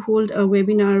to hold a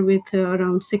webinar with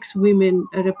around 6 women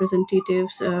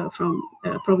representatives from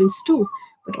province 2,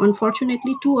 but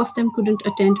unfortunately 2 of them couldn't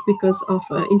attend because of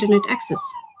internet access.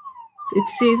 So it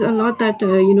says a lot that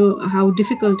how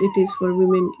difficult it is for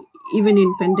women, even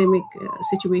in pandemic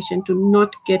situation, to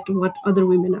not get what other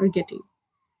women are getting.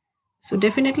 So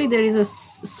definitely there is a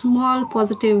small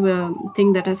positive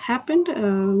thing that has happened.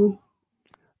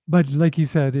 But like you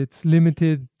said, it's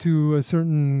limited to a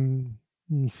certain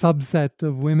subset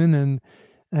of women,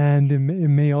 and it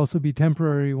may also be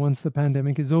temporary. Once the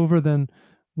pandemic is over, then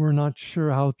we're not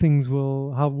sure how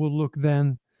we'll look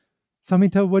then.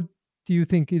 Samita, what do you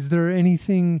think? Is there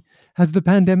anything, has the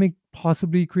pandemic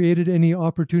possibly created any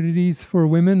opportunities for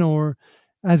women, or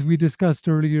as we discussed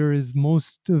earlier, is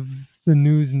most of the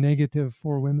news negative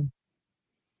for women?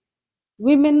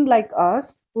 Women like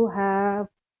us who have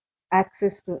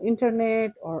access to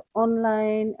internet or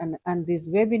online, and these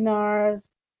webinars,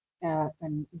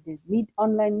 and these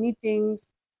online meetings,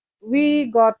 we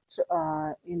got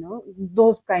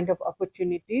those kind of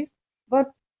opportunities.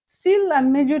 But still a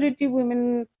majority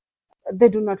women, they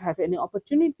do not have any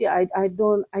opportunity. I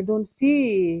don't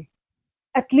see,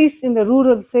 at least in the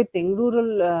rural setting,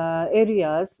 rural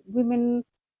areas, women,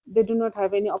 they do not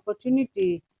have any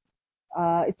opportunity.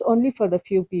 It's only for the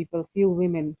few people, few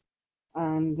women,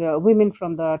 and women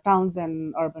from the towns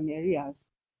and urban areas.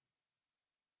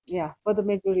 Yeah, for the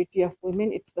majority of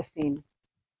women, it's the same.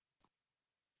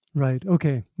 Right.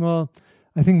 Okay. Well,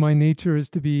 I think my nature is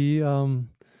to be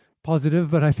positive,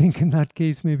 but I think in that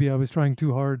case, maybe I was trying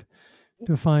too hard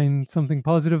to find something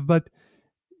positive. But,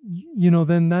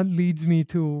 then that leads me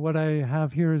to what I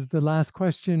have here is the last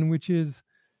question, which is,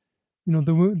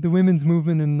 the women's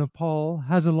movement in Nepal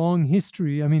has a long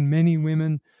history. I mean, many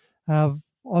women have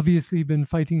obviously been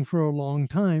fighting for a long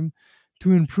time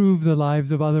to improve the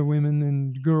lives of other women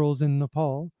and girls in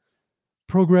Nepal.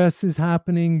 Progress is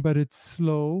happening, but it's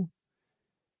slow.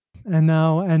 And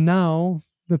now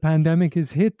the pandemic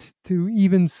is hit to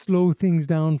even slow things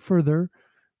down further,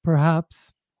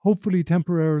 perhaps, hopefully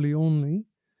temporarily only.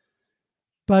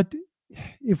 But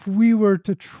if we were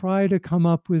to try to come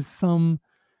up with some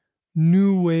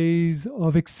new ways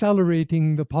of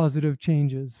accelerating the positive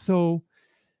changes. So,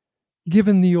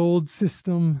 given the old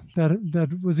system that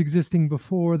was existing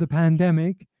before the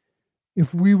pandemic,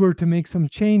 if we were to make some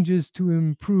changes to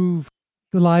improve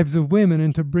the lives of women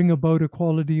and to bring about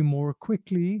equality more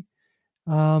quickly,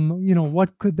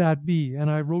 what could that be? And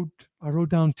I wrote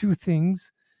down two things,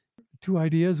 two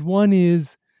ideas. One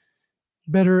is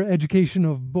better education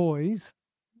of boys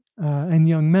and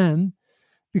young men,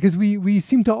 because we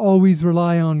seem to always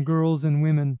rely on girls and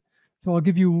women. So I'll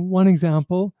give you one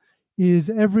example. Is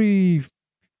every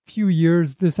few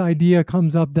years this idea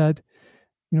comes up that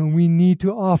we need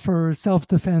to offer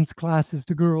self-defense classes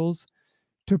to girls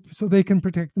so they can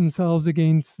protect themselves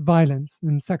against violence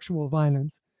and sexual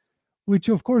violence, which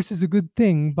of course is a good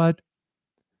thing. But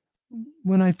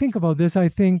when I think about this, I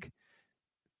think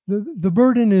the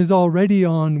burden is already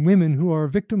on women who are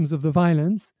victims of the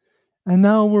violence, and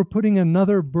now we're putting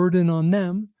another burden on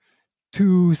them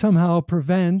to somehow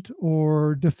prevent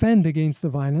or defend against the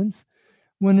violence,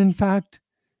 when in fact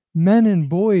men and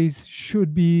boys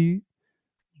should be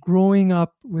growing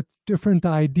up with different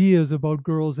ideas about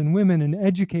girls and women and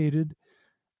educated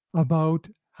about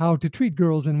how to treat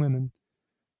girls and women.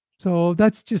 So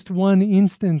that's just one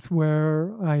instance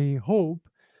where I hope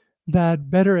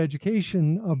that better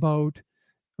education about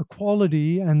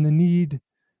equality and the need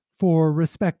for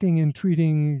respecting and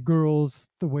treating girls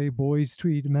the way boys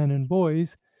treat men and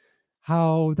boys,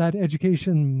 how that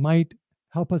education might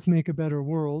help us make a better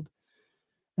world.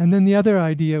 And then the other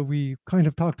idea we kind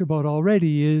of talked about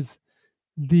already is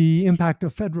the impact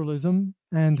of federalism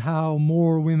and how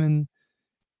more women,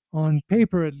 on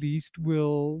paper at least,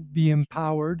 will be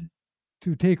empowered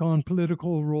to take on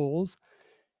political roles.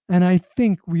 And I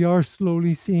think we are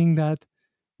slowly seeing that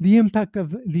the impact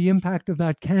of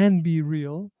that can be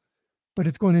real. but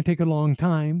it's going to take a long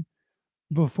time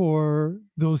before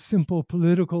those simple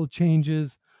political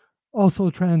changes also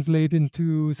translate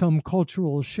into some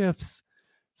cultural shifts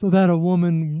so that a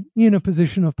woman in a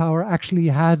position of power actually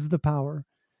has the power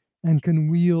and can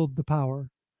wield the power.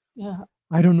 Yeah.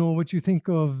 I don't know what you think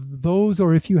of those,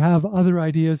 or if you have other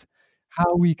ideas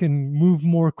how we can move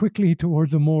more quickly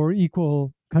towards a more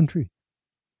equal country.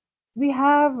 We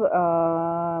have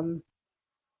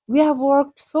we have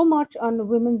worked so much on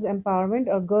women's empowerment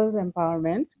or girls'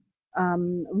 empowerment.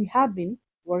 We have been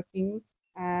working,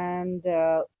 and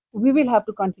we will have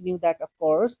to continue that, of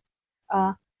course.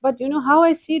 But how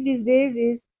I see these days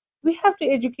is we have to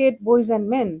educate boys and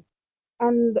men,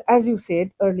 and as you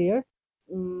said earlier,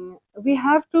 we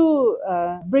have to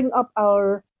bring up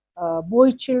our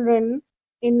boy children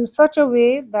in such a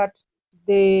way that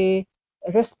they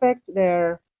respect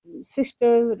their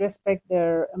sisters, respect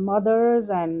their mothers,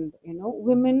 and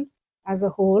women as a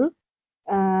whole.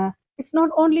 It's not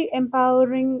only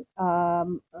empowering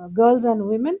girls and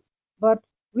women, but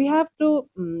we have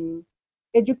to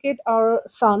educate our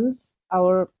sons,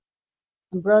 our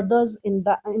brothers in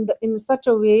such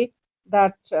a way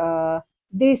that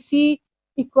they see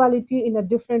equality in a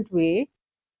different way.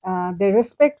 They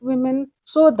respect women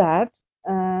so that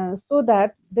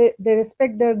they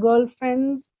respect their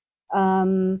girlfriends,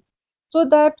 um, so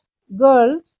that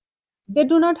girls, they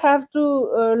do not have to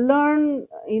learn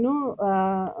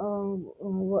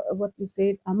what you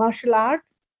say, a martial art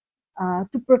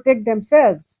to protect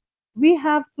themselves. We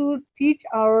have to teach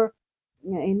our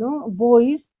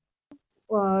boys,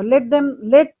 let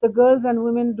the girls and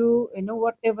women do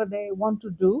whatever they want to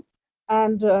do,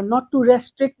 and not to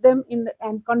restrict them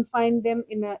and confine them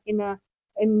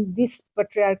in this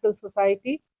patriarchal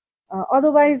society.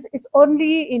 Otherwise it's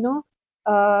only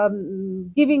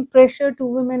giving pressure to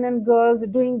women and girls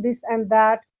doing this and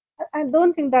that. I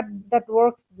don't think that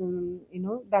works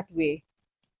that way.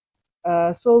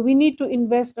 So we need to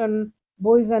invest on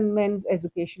boys and men's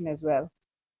education as well.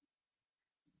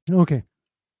 Okay,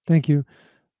 thank you.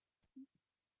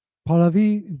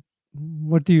 Pallavi,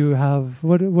 what do you have?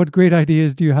 What great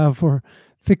ideas do you have for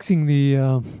fixing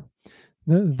the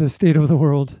state of the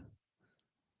world?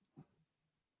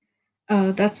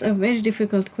 That's a very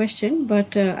difficult question,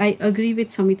 but I agree with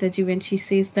Samitaji when she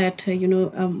says that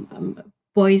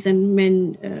boys and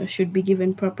men should be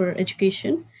given proper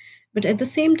education. But at the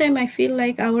same time, I feel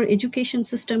like our education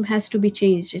system has to be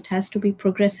changed. It has to be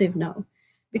progressive now,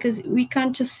 because we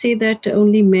can't just say that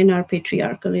only men are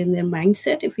patriarchal in their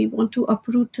mindset. If we want to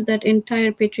uproot that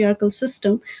entire patriarchal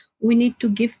system, we need to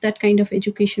give that kind of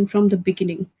education from the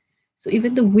beginning. So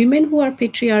even the women who are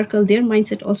patriarchal, their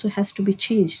mindset also has to be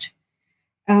changed.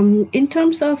 In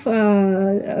terms of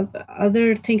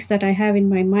other things that I have in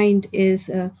my mind is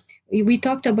we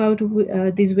talked about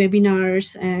these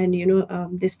webinars and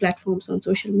these platforms on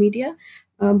social media,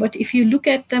 but if you look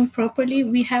at them properly,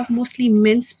 we have mostly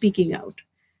men speaking out.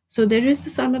 So there is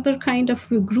this another kind of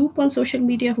group on social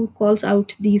media who calls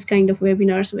out these kind of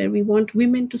webinars where we want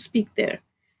women to speak there,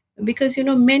 because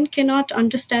men cannot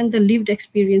understand the lived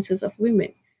experiences of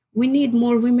women. We need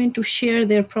more women to share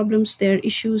their problems, their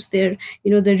issues, their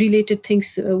the related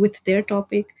things with their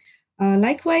topic.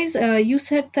 Likewise, you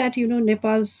said that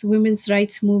Nepal's women's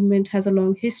rights movement has a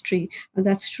long history, and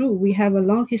that's true. We have a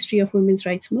long history of women's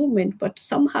rights movement, but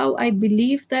somehow I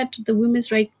believe that the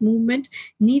women's rights movement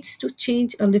needs to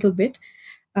change a little bit,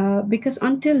 because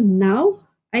until now,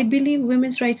 I believe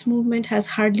women's rights movement has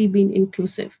hardly been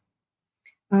inclusive.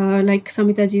 Like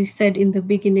Samitaji said in the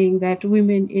beginning, that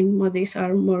women in Madhes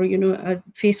are more,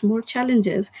 face more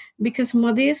challenges because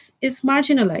Madhes is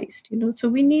marginalized, So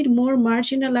we need more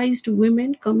marginalized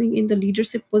women coming in the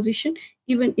leadership position,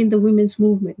 even in the women's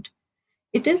movement.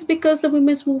 It is because the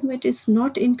women's movement is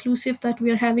not inclusive that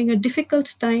we are having a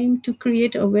difficult time to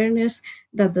create awareness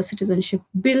that the citizenship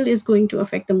bill is going to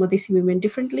affect the Madhesi women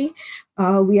differently.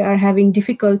 We are having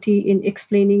difficulty in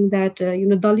explaining that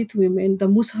Dalit women, the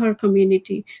Musahar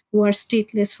community, who are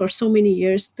stateless for so many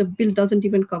years, the bill doesn't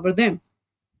even cover them.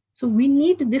 So we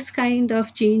need this kind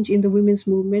of change in the women's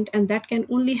movement, and that can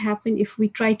only happen if we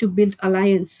try to build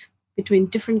alliance between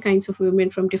different kinds of women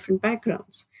from different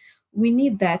backgrounds. We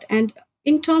need that. And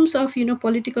in terms of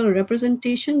political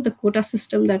representation, the quota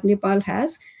system that Nepal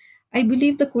has, I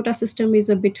believe the quota system is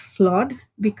a bit flawed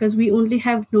because we only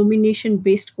have nomination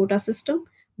based quota system.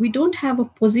 We don't have a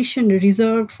position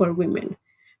reserved for women.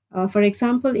 For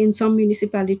example, in some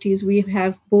municipalities, we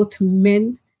have both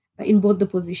men in both the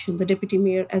position, the deputy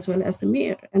mayor as well as the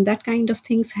mayor. And that kind of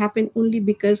things happen only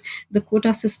because the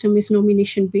quota system is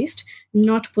nomination based,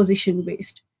 not position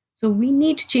based. So we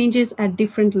need changes at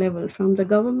different level, from the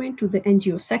government to the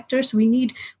NGO sectors. We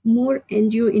need more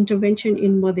NGO intervention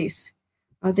in Madis.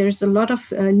 There's a lot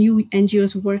of new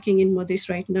NGOs working in Madis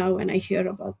right now, and I hear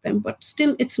about them, but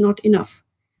still it's not enough.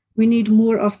 We need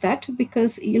more of that,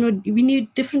 because we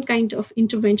need different kind of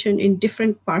intervention in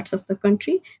different parts of the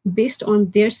country based on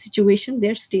their situation,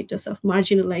 their status of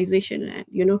marginalization,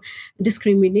 and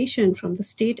discrimination from the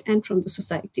state and from the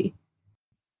society.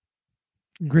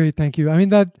 Great, thank you. I mean,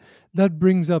 that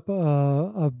brings up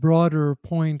a broader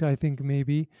point, I think,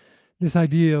 maybe this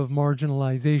idea of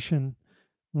marginalization,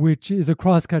 which is a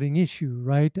cross-cutting issue,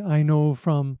 right? I know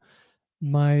from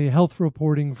my health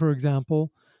reporting, for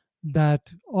example,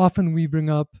 that often we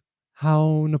bring up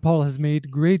how Nepal has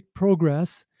made great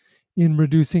progress in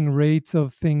reducing rates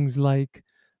of things like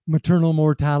maternal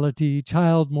mortality,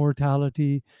 child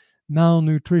mortality,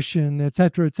 malnutrition,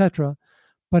 etc., etc.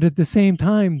 But at the same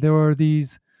time, there are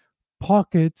these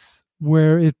pockets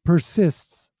where it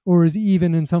persists or is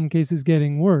even in some cases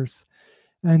getting worse.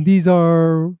 And these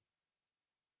are,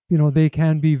 they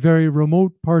can be very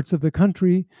remote parts of the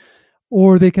country,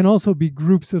 or they can also be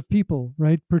groups of people,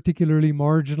 right? Particularly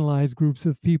marginalized groups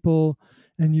of people.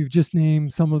 And you've just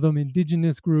named some of them: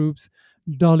 indigenous groups,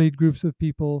 Dalit groups of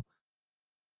people.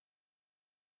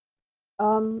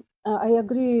 I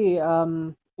agree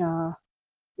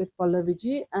with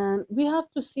Pallaviji, and we have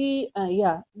to see,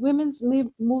 yeah, women's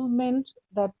movement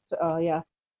that, yeah,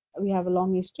 we have a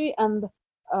long history, and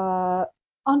uh,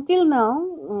 until now,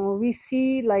 we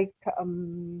see like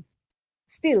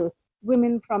still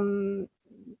women from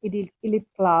elite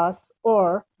class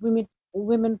or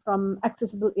women from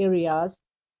accessible areas,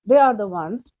 they are the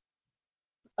ones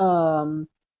whom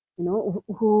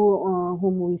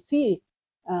we see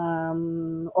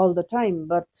all the time.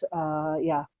 But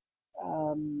yeah,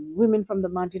 women from the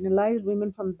marginalized,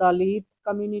 women from Dalit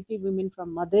community, women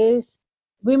from Madhes,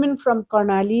 women from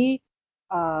Karnali,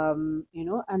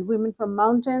 and women from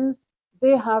mountains,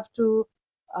 they have to,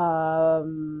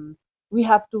 we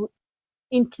have to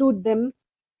include them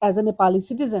as a Nepali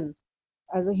citizen,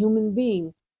 as a human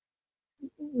being,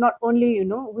 not only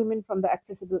women from the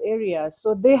accessible areas.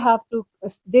 So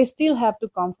they still have to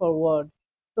come forward.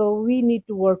 So we need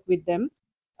to work with them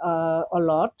a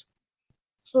lot,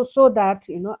 so that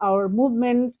our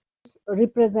movement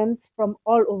represents from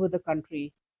all over the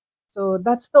country. So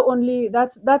that's the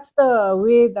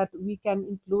way that we can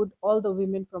include all the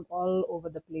women from all over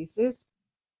the places,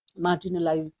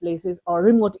 marginalized places or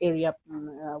remote area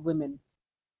women.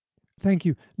 Thank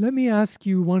you. Let me ask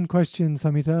you one question,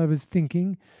 Samita. I was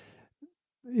thinking,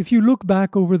 if you look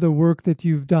back over the work that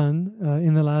you've done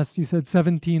in the last, you said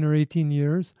 17 or 18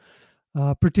 years,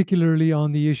 particularly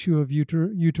on the issue of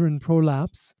uterine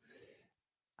prolapse,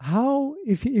 how,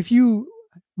 if you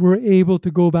were able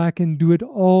to go back and do it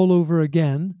all over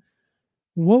again,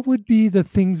 what would be the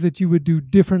things that you would do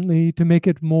differently to make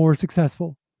it more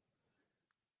successful?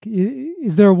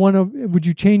 Is there one of, would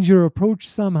you change your approach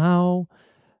somehow?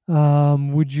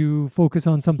 Would you focus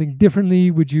on something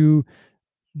differently? Would you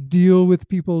deal with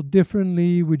people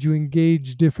differently? Would you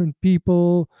engage different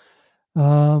people?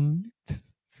 Um,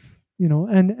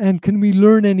 and can we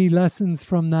learn any lessons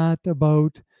from that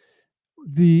about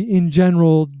in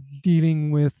general,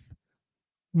 dealing with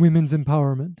women's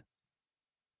empowerment?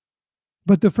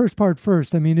 But the first part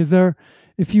first. I mean,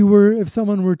 if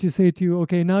someone were to say to you,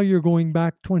 okay, now you're going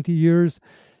back 20 years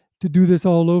to do this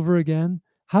all over again,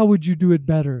 how would you do it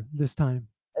better this time?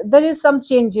 There is some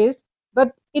changes,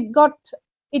 but it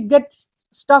gets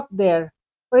stuck there.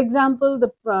 For example,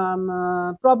 the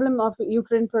problem of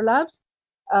uterine prolapse,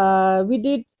 we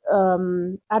did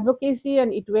advocacy,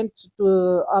 and it went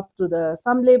to up to the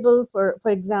some level. For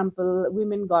example,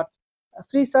 women got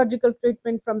free surgical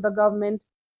treatment from the government.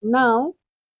 Now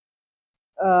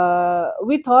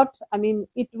we thought, I mean,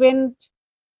 it went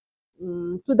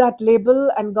to that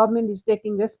label, and government is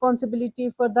taking responsibility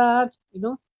for that,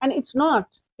 and it's not,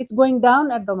 it's going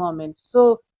down at the moment.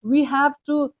 So we have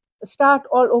to start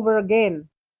all over again.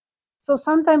 So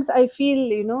sometimes I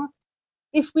feel,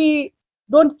 if we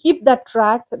don't keep that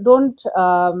track, don't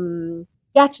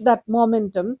catch that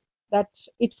momentum, that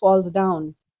it falls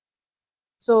down.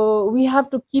 So we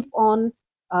have to keep on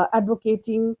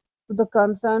advocating to the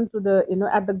concern, to the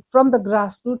at the from the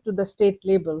grassroots to the state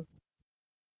level.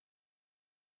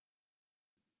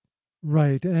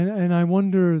 Right. And I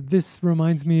wonder, this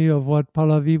reminds me of what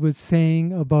Pallavi was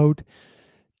saying about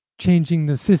changing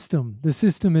the system. The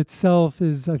system itself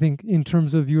is, I think, in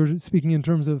terms of, you're speaking in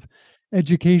terms of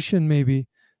education, maybe,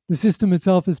 the system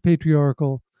itself is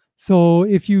patriarchal. So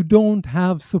if you don't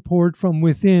have support from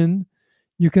within,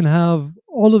 you can have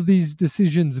all of these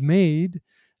decisions made,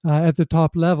 at the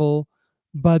top level,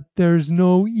 but there's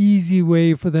no easy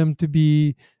way for them to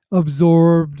be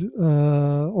absorbed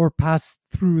or passed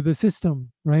through the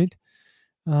system, right?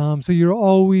 So you're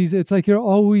always, it's like you're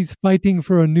always fighting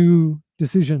for a new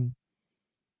decision.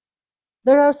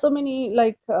 There are so many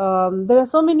there are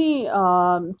so many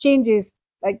changes,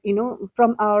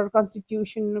 from our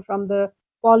constitution, from the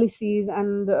policies,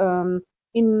 and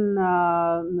in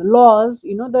laws.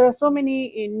 There are so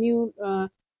many new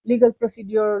legal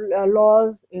procedure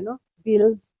laws,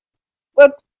 bills.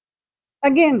 But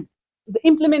again, the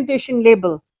implementation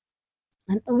label,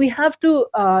 and we have to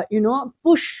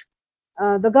push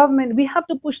the government. We have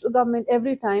to push the government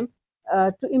every time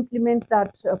to implement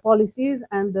that policies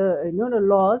and the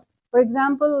laws. For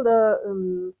example,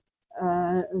 the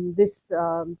this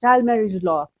child marriage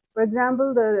law, for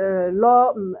example, the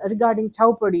law regarding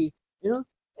chowpadi.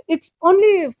 It's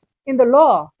only in the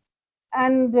law,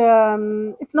 and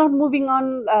it's not moving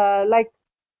on like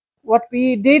what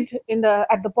we did in the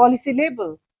at the policy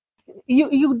level.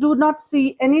 You do not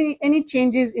see any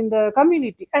changes in the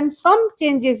community, and some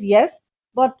changes, yes,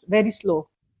 but very slow.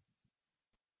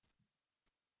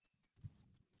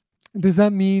 Does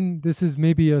that mean, this is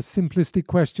maybe a simplistic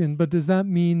question, but does that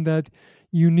mean that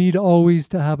you need always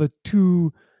to have a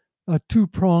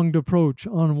two-pronged approach?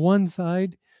 On one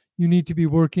side, you need to be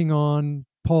working on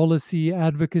policy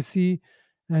advocacy,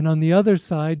 and on the other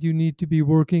side, you need to be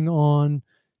working on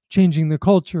changing the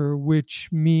culture, which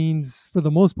means, for the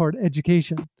most part,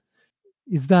 education.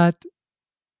 Is that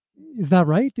is that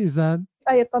right? Is that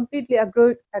I completely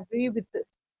agree with the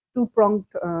two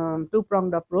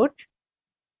pronged approach,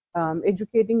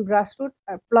 educating grassroots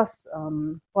plus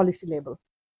policy level.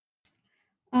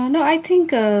 No, I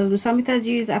think Samita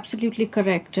ji is absolutely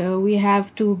correct. We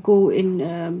have to go in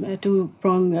a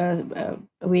two-prong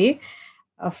way.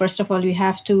 First of all, we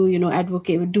have to,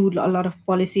 advocate, do a lot of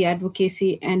policy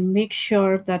advocacy, and make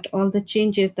sure that all the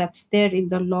changes that's there in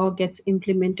the law gets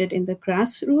implemented in the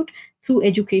grassroots through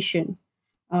education,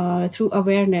 through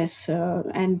awareness,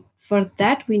 and for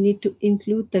that we need to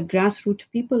include the grassroots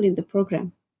people in the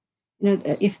program.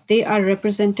 If they are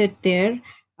represented there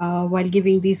while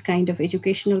giving these kind of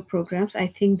educational programs, I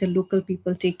think the local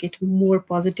people take it more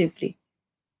positively.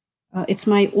 It's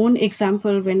my own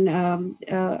example when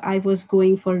I was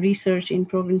going for research in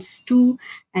province 2,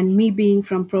 and me being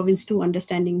from province 2,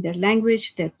 understanding their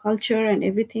language, their culture, and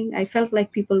everything, I felt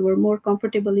like people were more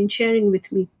comfortable in sharing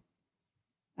with me.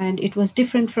 And it was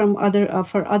different from other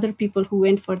for other people who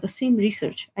went for the same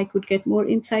research. I could get more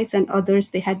insights, and others,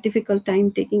 they had difficult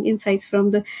time taking insights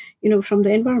from the from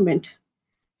the environment.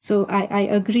 So I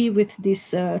agree with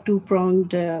this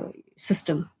two-pronged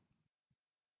system.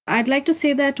 I'd like to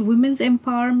say that women's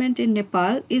empowerment in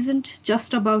Nepal isn't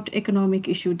just about economic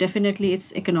issue. Definitely,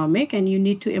 it's economic, and you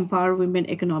need to empower women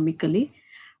economically.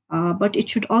 But it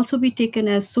should also be taken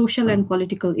as social and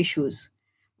political issues.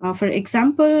 For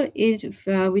example, if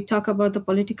we talk about the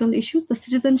political issues, the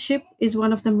citizenship is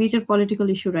one of the major political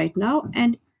issue right now.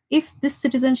 And if this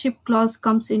citizenship clause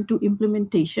comes into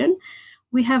implementation,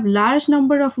 we have large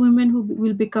number of women who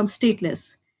will become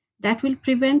stateless. That will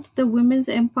prevent the women's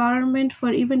empowerment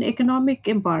for even economic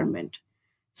empowerment.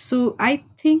 So I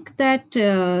think that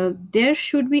there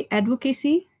should be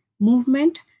advocacy,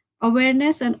 movement,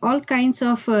 awareness, and all kinds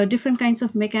of different kinds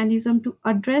of mechanism to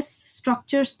address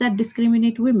structures that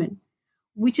discriminate women,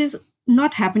 which is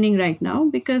not happening right now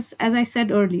because, as I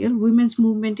said earlier, women's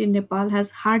movement in Nepal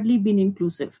has hardly been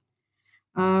inclusive.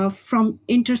 From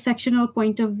intersectional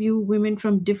point of view, women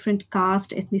from different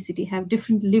caste, ethnicity have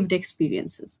different lived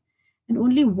experiences, and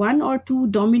only one or two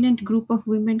dominant group of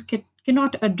women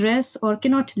cannot address or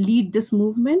cannot lead this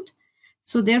movement.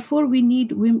 So therefore, we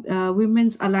need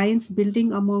women's alliance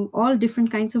building among all different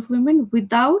kinds of women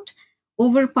without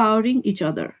overpowering each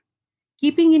other,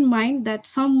 keeping in mind that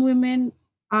some women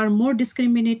are more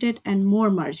discriminated and more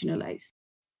marginalized.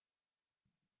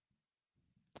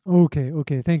 okay?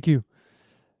 Okay, thank you.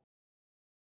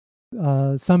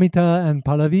 Samita and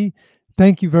Pallavi,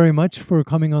 thank you very much for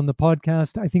coming on the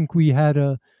podcast. I think we had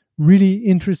a really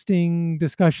interesting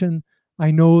discussion.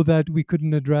 I know that we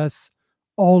couldn't address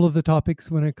all of the topics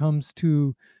when it comes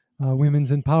to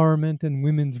women's empowerment and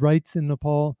women's rights in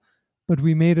Nepal, but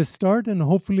we made a start, and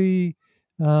hopefully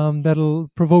that'll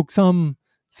provoke some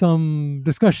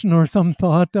discussion or some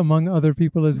thought among other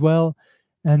people as well.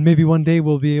 And maybe one day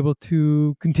we'll be able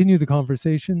to continue the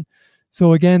conversation.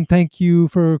 So, again, thank you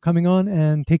for coming on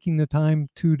and taking the time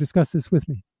to discuss this with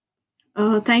me.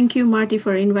 Thank you, Marty,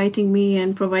 for inviting me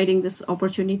and providing this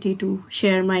opportunity to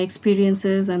share my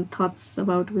experiences and thoughts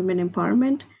about women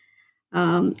empowerment.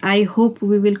 I hope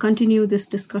we will continue this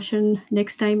discussion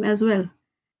next time as well.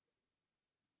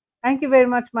 Thank you very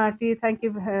much, Marty. Thank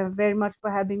you very much for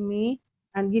having me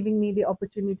and giving me the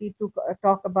opportunity to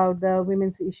talk about the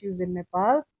women's issues in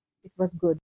Nepal. It was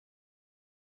good.